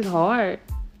 It's hard,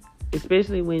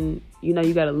 especially when, you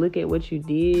got to look at what you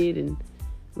did and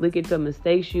look at the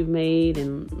mistakes you've made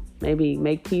and maybe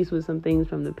make peace with some things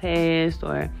from the past,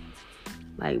 or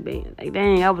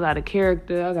dang, I was out of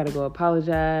character. I got to go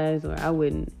apologize, or I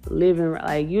wouldn't live in,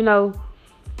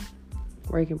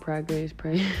 work in progress,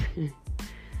 pray.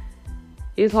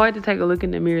 It's hard to take a look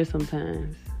in the mirror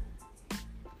sometimes.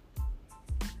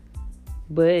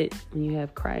 But when you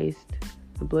have Christ,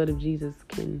 the blood of Jesus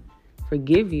can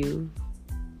forgive you,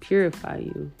 purify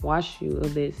you, wash you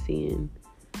of that sin,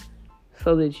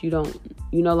 so that you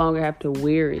no longer have to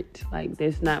wear it. Like,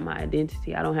 that's not my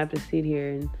identity. I don't have to sit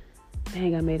here and,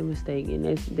 dang, I made a mistake,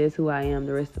 and that's who I am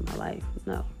the rest of my life.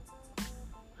 No.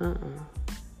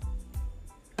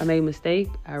 I made a mistake.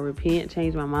 I repent,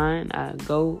 change my mind. I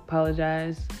go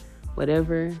apologize,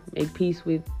 whatever. Make peace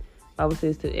with. Bible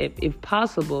says to, if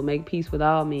possible, make peace with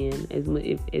all men as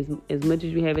much as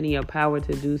you have it in your power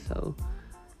to do so.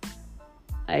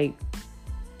 Like,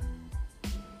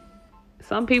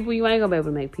 some people you ain't gonna be able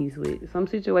to make peace with. Some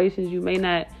situations you may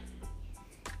not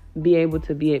be able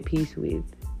to be at peace with.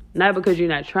 Not because you're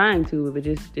not trying to, but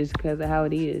just because of how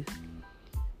it is.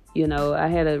 I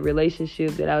had a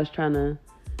relationship that I was trying to,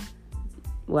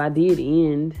 I did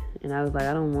end, and I was like,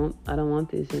 I don't want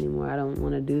this anymore. I don't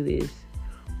want to do this.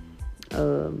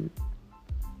 Can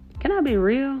I be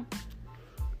real?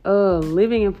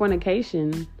 Living in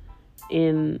fornication,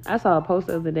 and I saw a post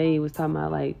the other day. It was talking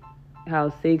about like how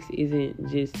sex isn't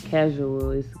just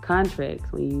casual; it's contracts.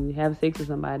 When you have sex with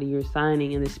somebody, you're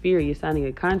signing in the spirit. You're signing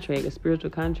a contract, a spiritual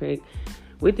contract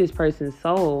with this person's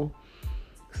soul.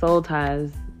 Soul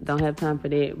ties. Don't have time for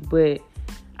that. But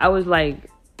I was like,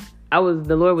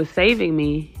 the Lord was saving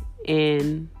me,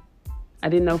 and I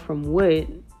didn't know from what.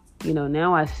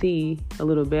 Now I see a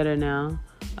little better now,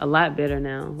 a lot better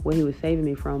now, what he was saving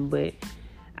me from. But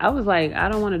I was like, I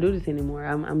don't want to do this anymore.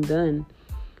 I'm done.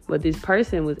 But this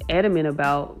person was adamant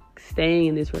about staying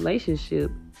in this relationship.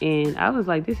 And I was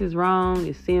like, this is wrong.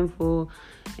 It's sinful.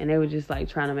 And they were just like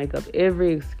trying to make up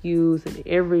every excuse and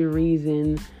every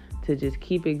reason to just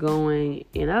keep it going.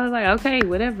 And I was like, okay,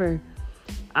 whatever.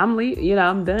 I'm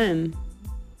done.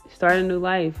 Start a new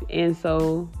life. And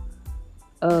so,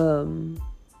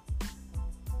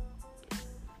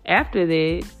 after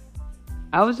that,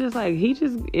 I was just like,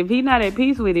 if he not at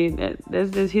peace with it,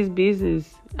 that's just his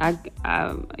business. I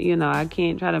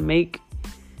can't try to make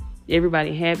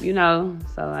everybody happy, so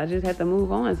I just have to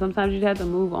move on. Sometimes you have to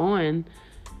move on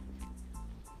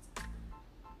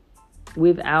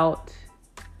without,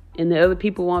 and the other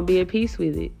people won't be at peace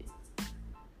with it.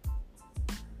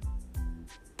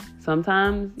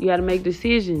 Sometimes you got to make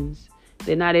decisions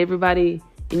that not everybody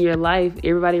in your life,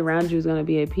 everybody around you is going to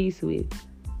be at peace with.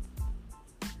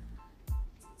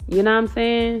 You know what I'm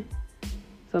saying?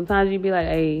 Sometimes you be like,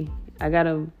 hey, I got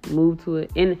to move to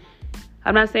it. And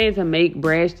I'm not saying to make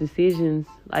brash decisions.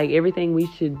 Like, everything we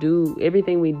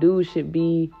do should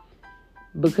be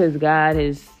because God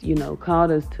has,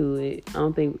 called us to it. I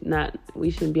don't think we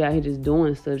shouldn't be out here just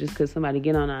doing stuff just because somebody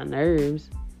get on our nerves.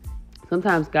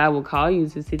 Sometimes God will call you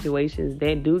to situations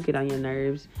that do get on your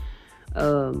nerves,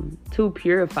 to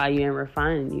purify you and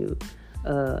refine you,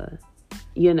 and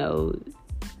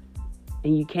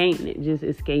you can't just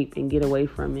escape and get away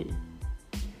from it,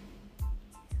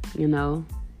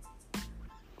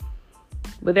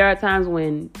 But there are times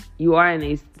when you are in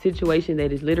a situation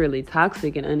that is literally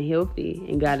toxic and unhealthy,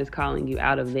 and God is calling you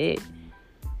out of that.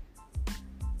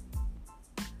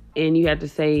 And you have to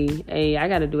say, hey, I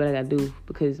got to do what I got to do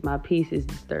because my peace is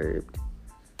disturbed.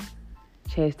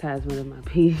 Chastisement of my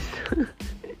peace.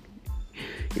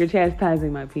 You're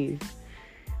chastising my peace.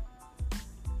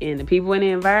 And the people in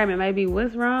the environment might be,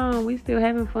 what's wrong? We still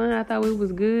having fun. I thought we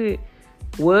was good.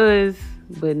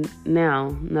 But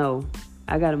now, no.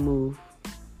 I got to move.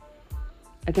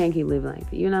 I can't keep living like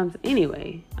that. You know what I'm saying?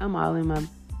 Anyway, I'm all in my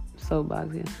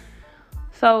soapbox here.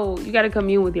 So you got to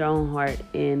commune with your own heart.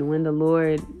 And when the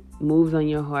Lord moves on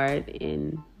your heart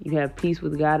and you have peace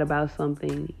with God about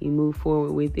something, you move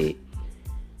forward with it.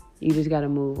 You just got to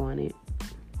move on it.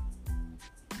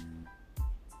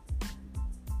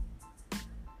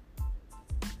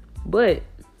 But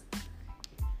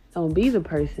don't be the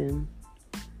person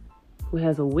who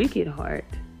has a wicked heart.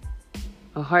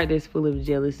 A heart that's full of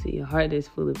jealousy, a heart that's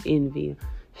full of envy,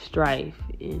 strife,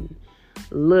 and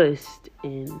lust,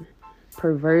 and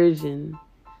perversion,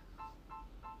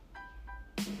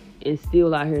 and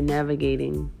still out here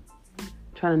trying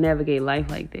to navigate life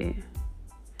like that.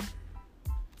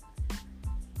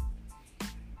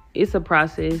 It's a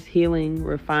process, healing,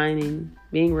 refining,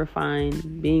 being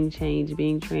refined, being changed,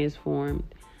 being transformed.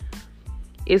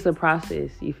 It's a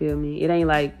process, you feel me? It ain't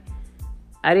like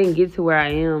I didn't get to where I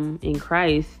am in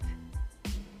Christ,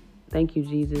 thank you,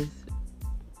 Jesus,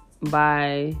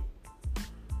 by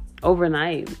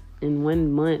overnight, in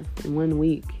 1 month, in 1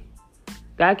 week.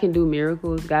 God can do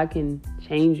miracles. God can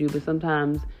change you, but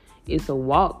sometimes it's a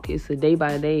walk. It's a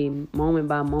day-by-day,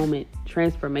 moment-by-moment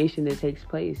transformation that takes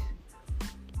place.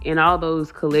 And all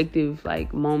those collective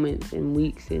moments and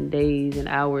weeks and days and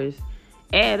hours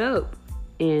add up.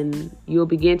 And you'll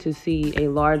begin to see a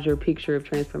larger picture of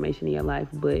transformation in your life.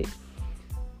 But,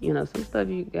 some stuff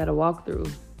you got to walk through.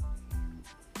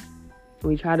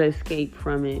 We try to escape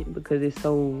from it because it's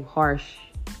so harsh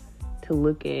to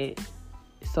look at.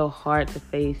 It's so hard to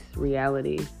face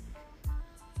reality.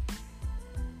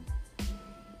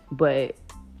 But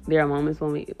there are moments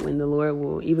when the Lord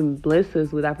will even bless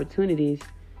us with opportunities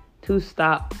to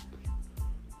stop,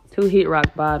 to hit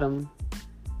rock bottom,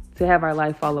 to have our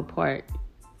life fall apart,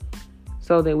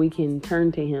 so that we can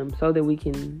turn to Him, so that we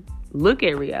can look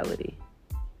at reality.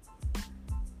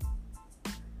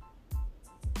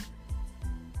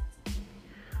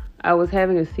 I was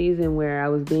having a season where I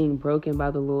was being broken by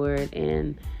the Lord,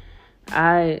 and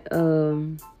I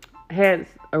had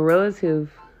a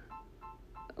relative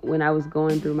when I was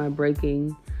going through my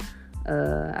breaking.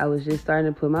 I was just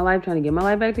starting to trying to get my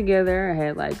life back together. I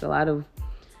had a lot of,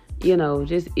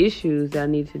 just issues that I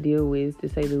need to deal with, to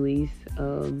say the least.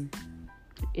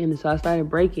 And so I started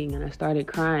breaking, and I started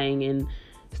crying, and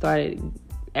started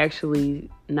actually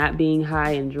not being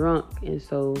high and drunk. And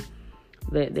so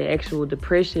the actual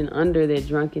depression under that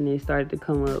drunkenness started to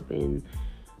come up, and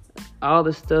all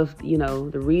the stuff,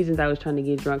 the reasons I was trying to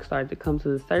get drunk started to come to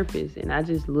the surface. And I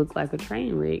just looked like a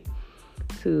train wreck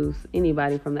to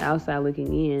anybody from the outside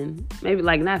looking in. Maybe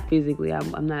not physically.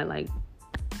 I'm not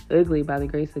ugly by the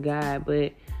grace of God,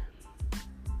 but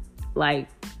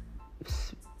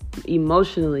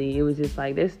emotionally, it was just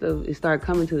that stuff, it started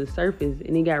coming to the surface,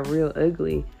 and it got real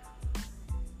ugly.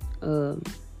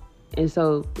 And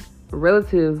so a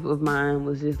relative of mine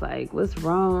was just what's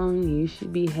wrong? You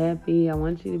should be happy. I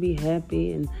want you to be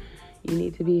happy, and you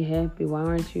need to be happy. Why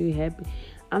aren't you happy?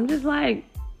 I'm just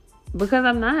because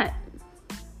I'm not.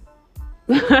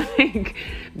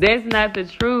 That's not the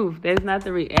truth. That's not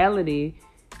the reality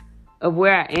of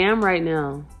where I am right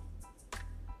now.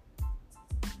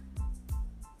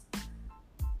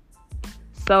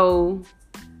 So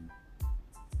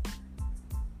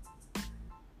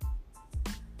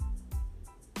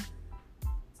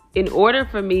in order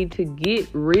for me to get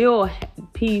real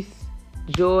peace,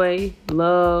 joy,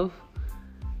 love,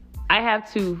 I have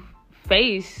to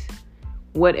face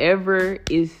whatever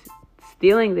is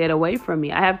stealing that away from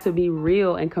me. I have to be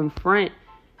real and confront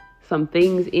some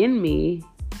things in me.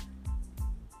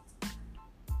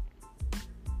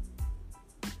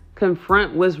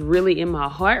 Confront what's really in my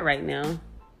heart right now.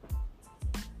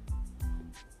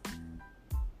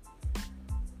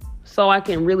 So I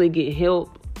can really get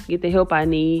help, get the help I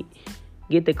need,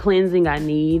 get the cleansing I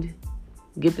need,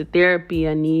 get the therapy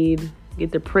I need,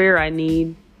 get the prayer I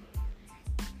need.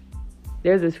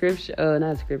 There's a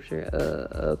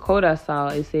quote I saw.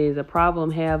 It says, a problem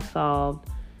half solved.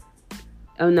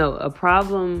 Oh no, a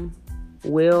problem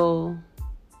will,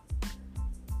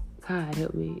 God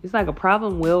help me. It's like a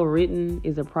problem well written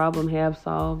is a problem half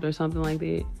solved or something like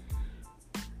that.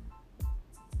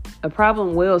 A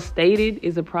problem well stated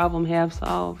is a problem half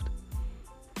solved.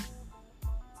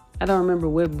 I don't remember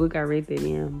what book I read that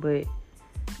in, but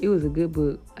it was a good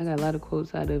book. I got a lot of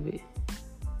quotes out of it.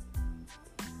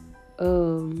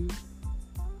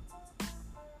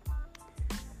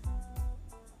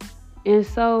 And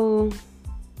so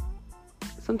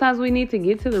sometimes we need to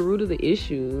get to the root of the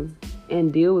issue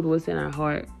and deal with what's in our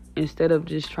heart instead of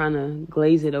just trying to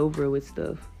glaze it over with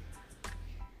stuff.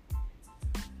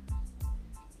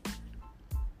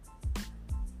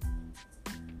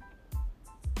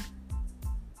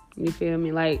 You feel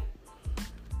me? Like,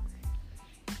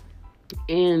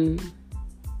 and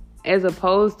as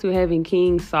opposed to having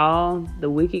King Saul, the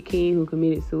wicked king who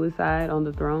committed suicide on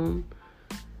the throne,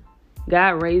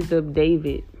 God raised up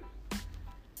David,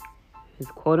 his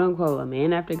quote unquote, a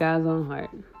man after God's own heart.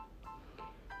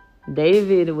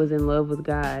 David was in love with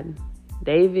God.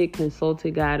 David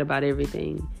consulted God about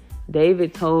everything.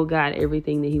 David told God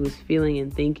everything that he was feeling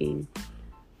and thinking.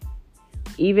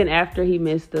 Even after he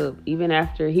messed up, even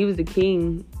after he was the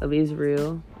king of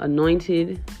Israel,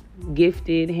 anointed,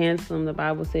 gifted, handsome, the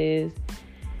Bible says.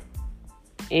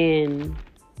 And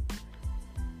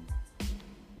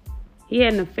he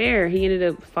had an affair. He ended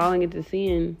up falling into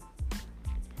sin.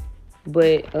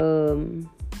 But,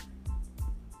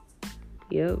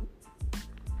 yep.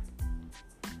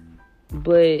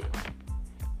 But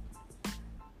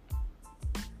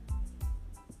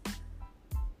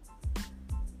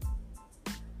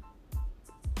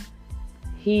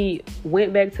he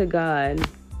went back to God.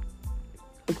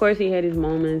 Of course, he had his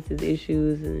moments, his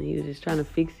issues, and he was just trying to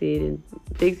fix it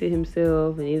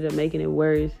himself, and ended up making it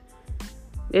worse.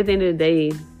 At the end of the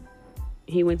day,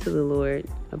 he went to the Lord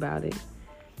about it.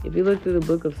 If you look through the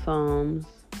book of Psalms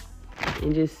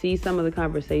and just see some of the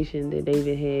conversation that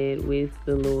David had with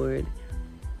the Lord,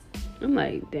 I'm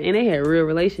like, dang, they had a real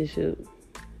relationship.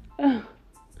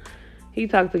 He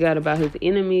talked to God about his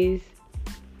enemies,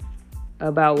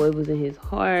 about what was in his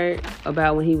heart,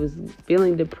 about when he was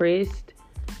feeling depressed.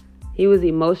 He was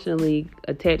emotionally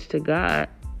attached to God.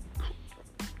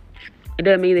 It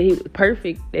doesn't mean that he was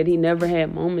perfect, that he never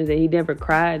had moments, that he never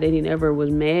cried, that he never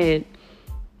was mad.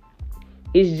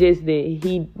 It's just that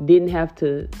he didn't have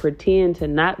to pretend to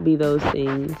not be those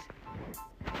things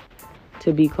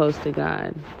to be close to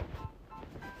God.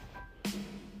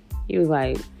 He was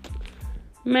like,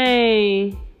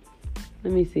 man,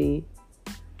 let me see.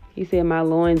 He said, my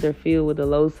loins are filled with a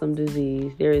loathsome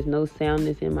disease. There is no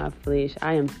soundness in my flesh.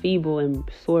 I am feeble and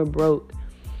sore broke.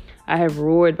 I have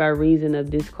roared by reason of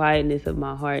disquietness of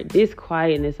my heart.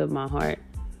 Disquietness of my heart.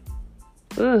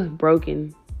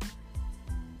 Broken.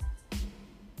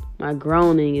 My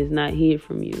groaning is not hid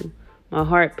from you. My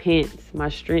heart pants. My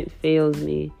strength fails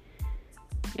me.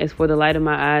 As for the light of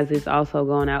my eyes, it's also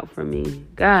gone out from me.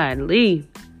 Godly.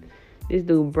 This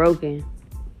dude broken.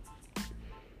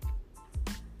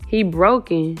 He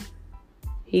broken.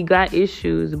 He got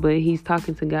issues, but he's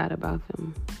talking to God about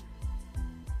them.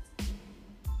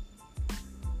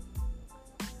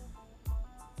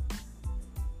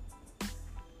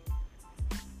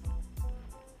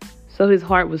 So his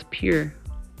heart was pure.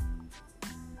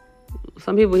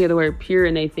 Some people hear the word pure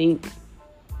and they think,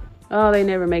 oh, they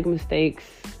never make mistakes.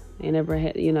 They never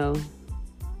had,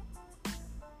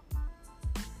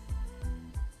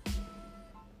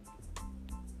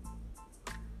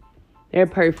 they're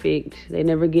perfect. They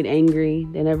never get angry.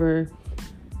 They never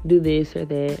do this or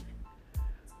that.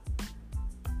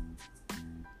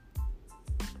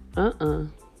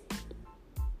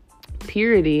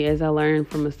 Purity, as I learned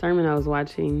from a sermon I was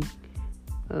watching,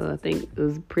 I think it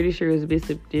was pretty sure it was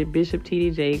Bishop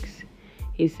T.D. Jakes.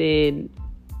 He said,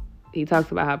 he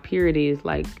talks about how purity is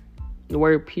like the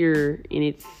word pure, and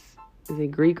is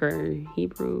it Greek or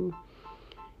Hebrew?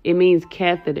 It means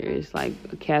catheter. It's like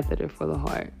a catheter for the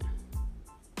heart.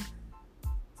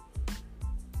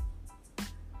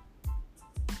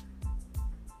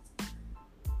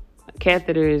 A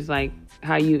catheter is like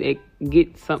how you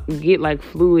get like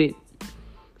fluid.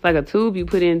 It's like a tube you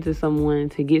put into someone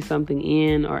to get something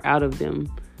in or out of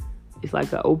them. It's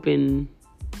like an open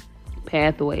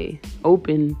pathway.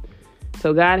 Open.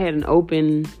 So God had an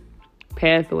open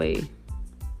pathway.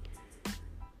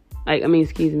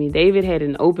 David had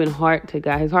an open heart to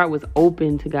God. His heart was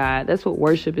open to God. That's what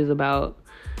worship is about.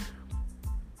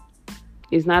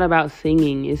 It's not about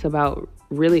singing. It's about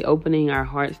really opening our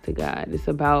hearts to God. It's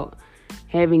about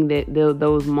having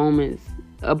those moments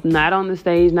up, not on the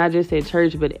stage, not just at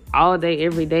church, but all day,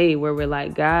 every day, where we're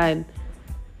like, God,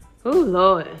 oh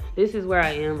Lord, this is where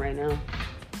I am right now.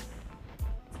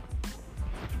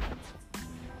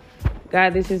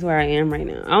 God, this is where I am right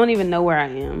now. I don't even know where I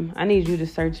am. I need you to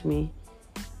search me.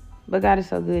 But God is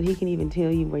so good, he can even tell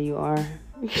you where you are.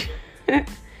 But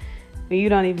you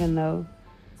don't even know.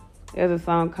 There's a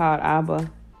song called Abba.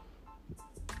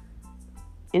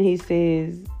 And he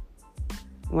says,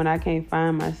 when I can't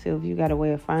find myself, you got a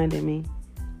way of finding me.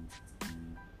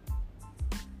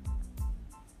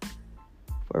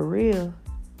 For real.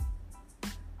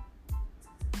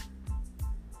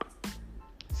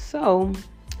 So,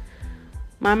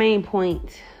 my main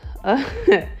point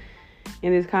in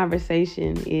this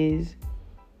conversation is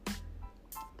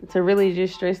to really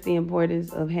just stress the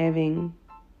importance of having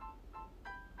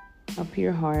a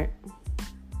pure heart.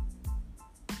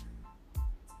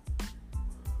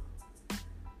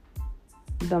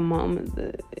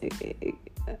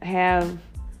 Have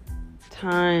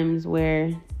times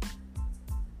where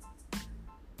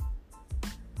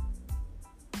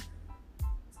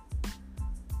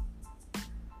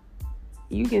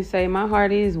you can say, my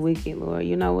heart is wicked, Lord.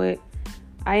 You know what?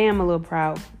 I am a little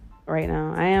proud right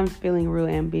now. I am feeling real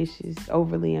ambitious,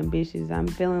 overly ambitious. I'm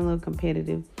feeling a little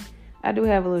competitive. I do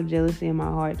have a little jealousy in my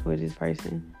heart towards this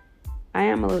person. I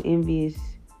am a little envious.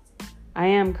 I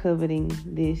am coveting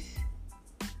this.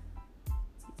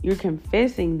 You're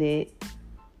confessing that,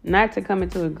 not to come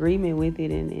into agreement with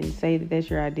it and say that that's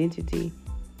your identity,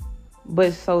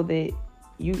 but so that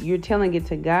you're telling it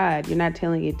to God. You're not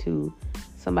telling it to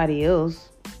somebody else.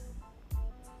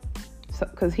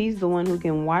 Because he's the one who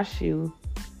can wash you,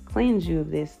 cleanse you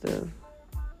of this stuff.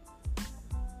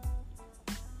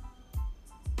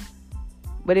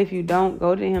 But if you don't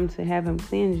go to him to have him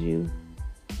cleanse you,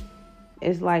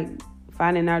 it's like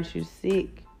finding out you're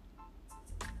sick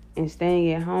and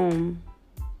staying at home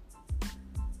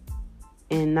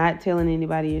and not telling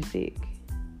anybody you're sick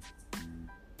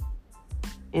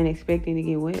and expecting to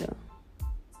get well.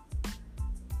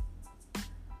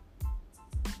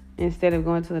 Instead of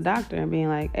going to the doctor and being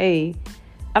like, hey,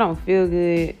 I don't feel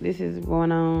good. This is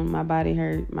going on. My body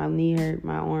hurt. My knee hurt.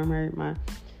 My arm hurt. My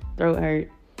throat hurt.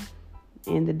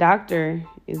 And the doctor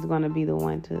is going to be the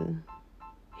one to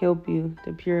help you,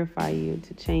 to purify you,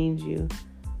 to change you,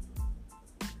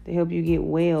 to help you get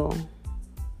well.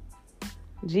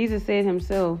 Jesus said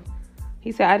himself,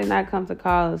 he said, I did not come to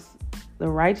cause the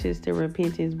righteous to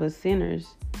repentance, but sinners.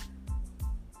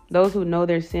 Those who know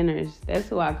they're sinners. That's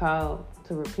who I call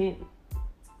to repent.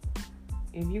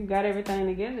 If you got everything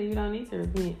together, you don't need to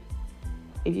repent.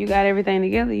 If you got everything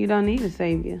together, you don't need a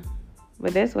savior.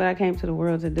 But that's what I came to the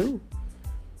world to do.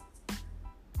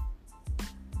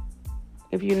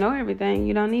 If you know everything,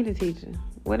 you don't need a teacher.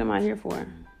 What am I here for?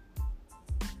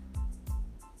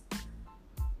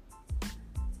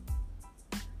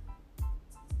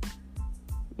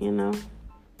 You know?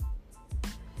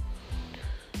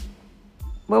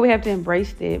 But we have to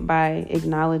embrace it by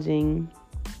acknowledging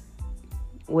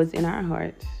what's in our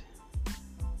hearts,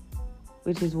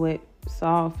 which is what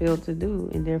Saul failed to do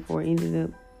and therefore ended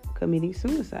up committing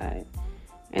suicide.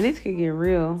 And this could get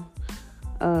real.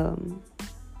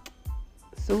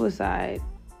 Suicide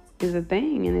is a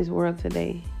thing in this world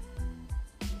today.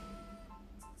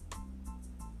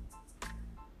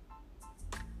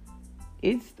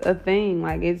 It's a thing,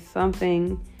 like it's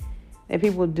something that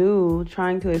people do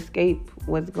trying to escape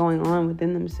what's going on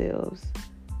within themselves.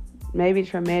 Maybe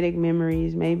traumatic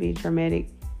memories, maybe traumatic,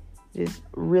 just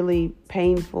really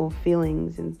painful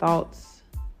feelings and thoughts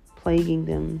plaguing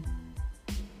them.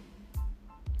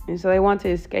 And so they want to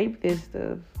escape this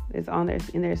stuff that's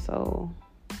in their soul.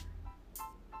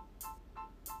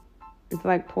 It's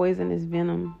like poisonous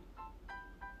venom.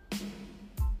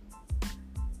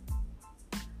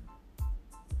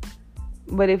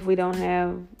 But if we don't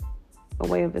have a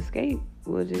way of escape,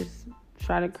 we'll just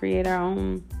try to create our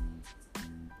own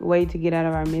way to get out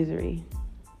of our misery.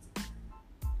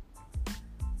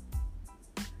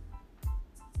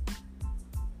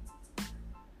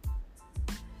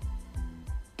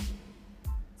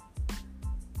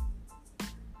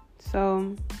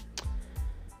 So,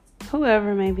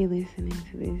 whoever may be listening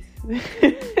to this,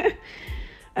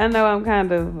 I know I'm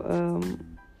kind of,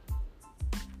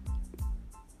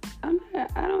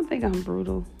 I don't think I'm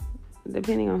brutal.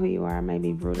 Depending on who you are, I may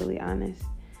be brutally honest.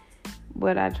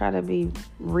 But I try to be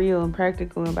real and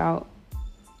practical about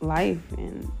life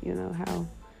and, you know, how,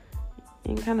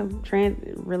 and kind of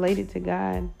related to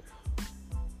God.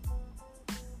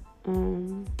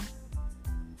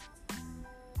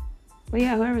 But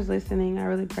yeah, whoever's listening, I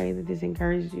really pray that this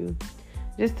encouraged you.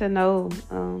 Just to know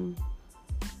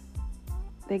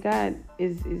that God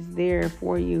is there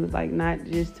for you, like not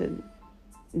just to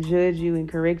judge you and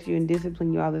correct you and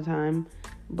discipline you all the time,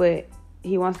 but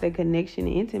he wants that connection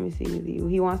and intimacy with you.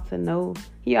 He wants to know.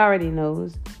 He already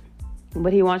knows,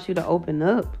 but he wants you to open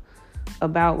up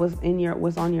about what's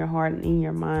on your heart and in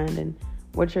your mind, and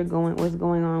what's going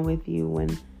on with you,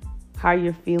 and how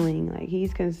you're feeling. Like,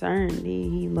 he's concerned.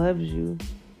 He loves you.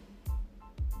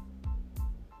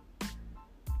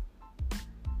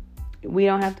 We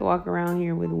don't have to walk around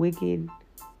here with wicked,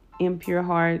 impure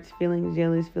hearts, feeling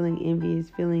jealous, feeling envious,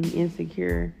 feeling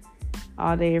insecure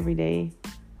all day, every day.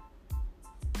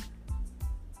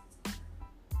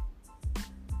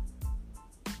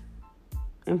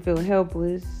 And feel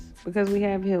helpless, because we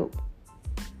have help.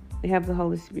 We have the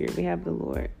Holy Spirit. We have the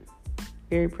Lord.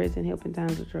 Very present help in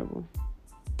times of trouble.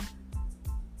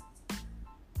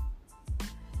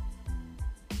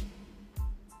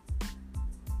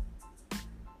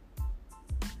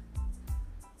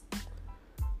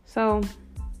 So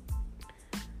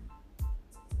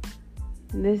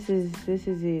this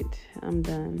is it. I'm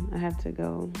done. I have to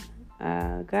go.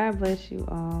 God bless you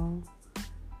all.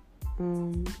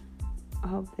 I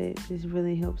hope that this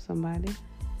really helps somebody.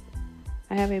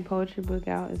 I have a poetry book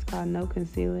out. It's called No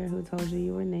Concealer, Who Told You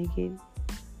You Were Naked?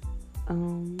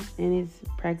 And it's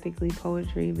practically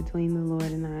poetry between the Lord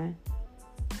and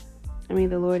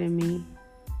the Lord and me.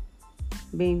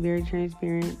 Being very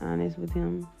transparent, honest with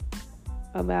him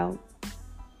about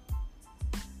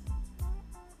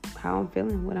how I'm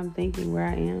feeling, what I'm thinking, where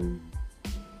I am.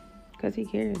 Because he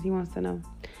cares. He wants to know.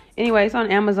 Anyway, it's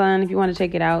on Amazon if you want to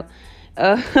check it out.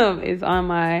 It's on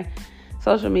my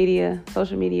social media.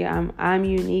 I'm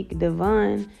Unique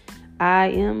Devon. I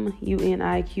am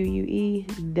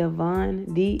UNIQUE Devon,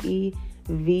 DEVOIN.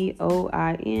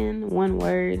 One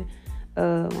word.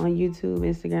 On YouTube,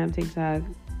 Instagram, TikTok,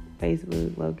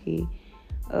 Facebook, low-key.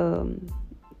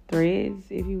 Threads,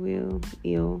 if you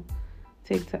will.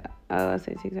 TikTok. I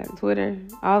say TikTok, Twitter,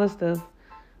 all the stuff.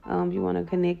 If you want to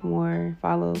connect more,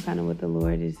 follow kind of what the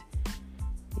Lord is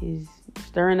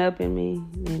stirring up in me,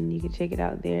 then you can check it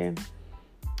out there.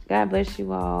 God bless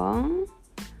you all.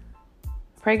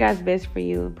 Pray God's best for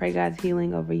you. Pray God's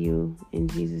healing over you. In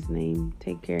Jesus' name.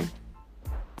 Take care.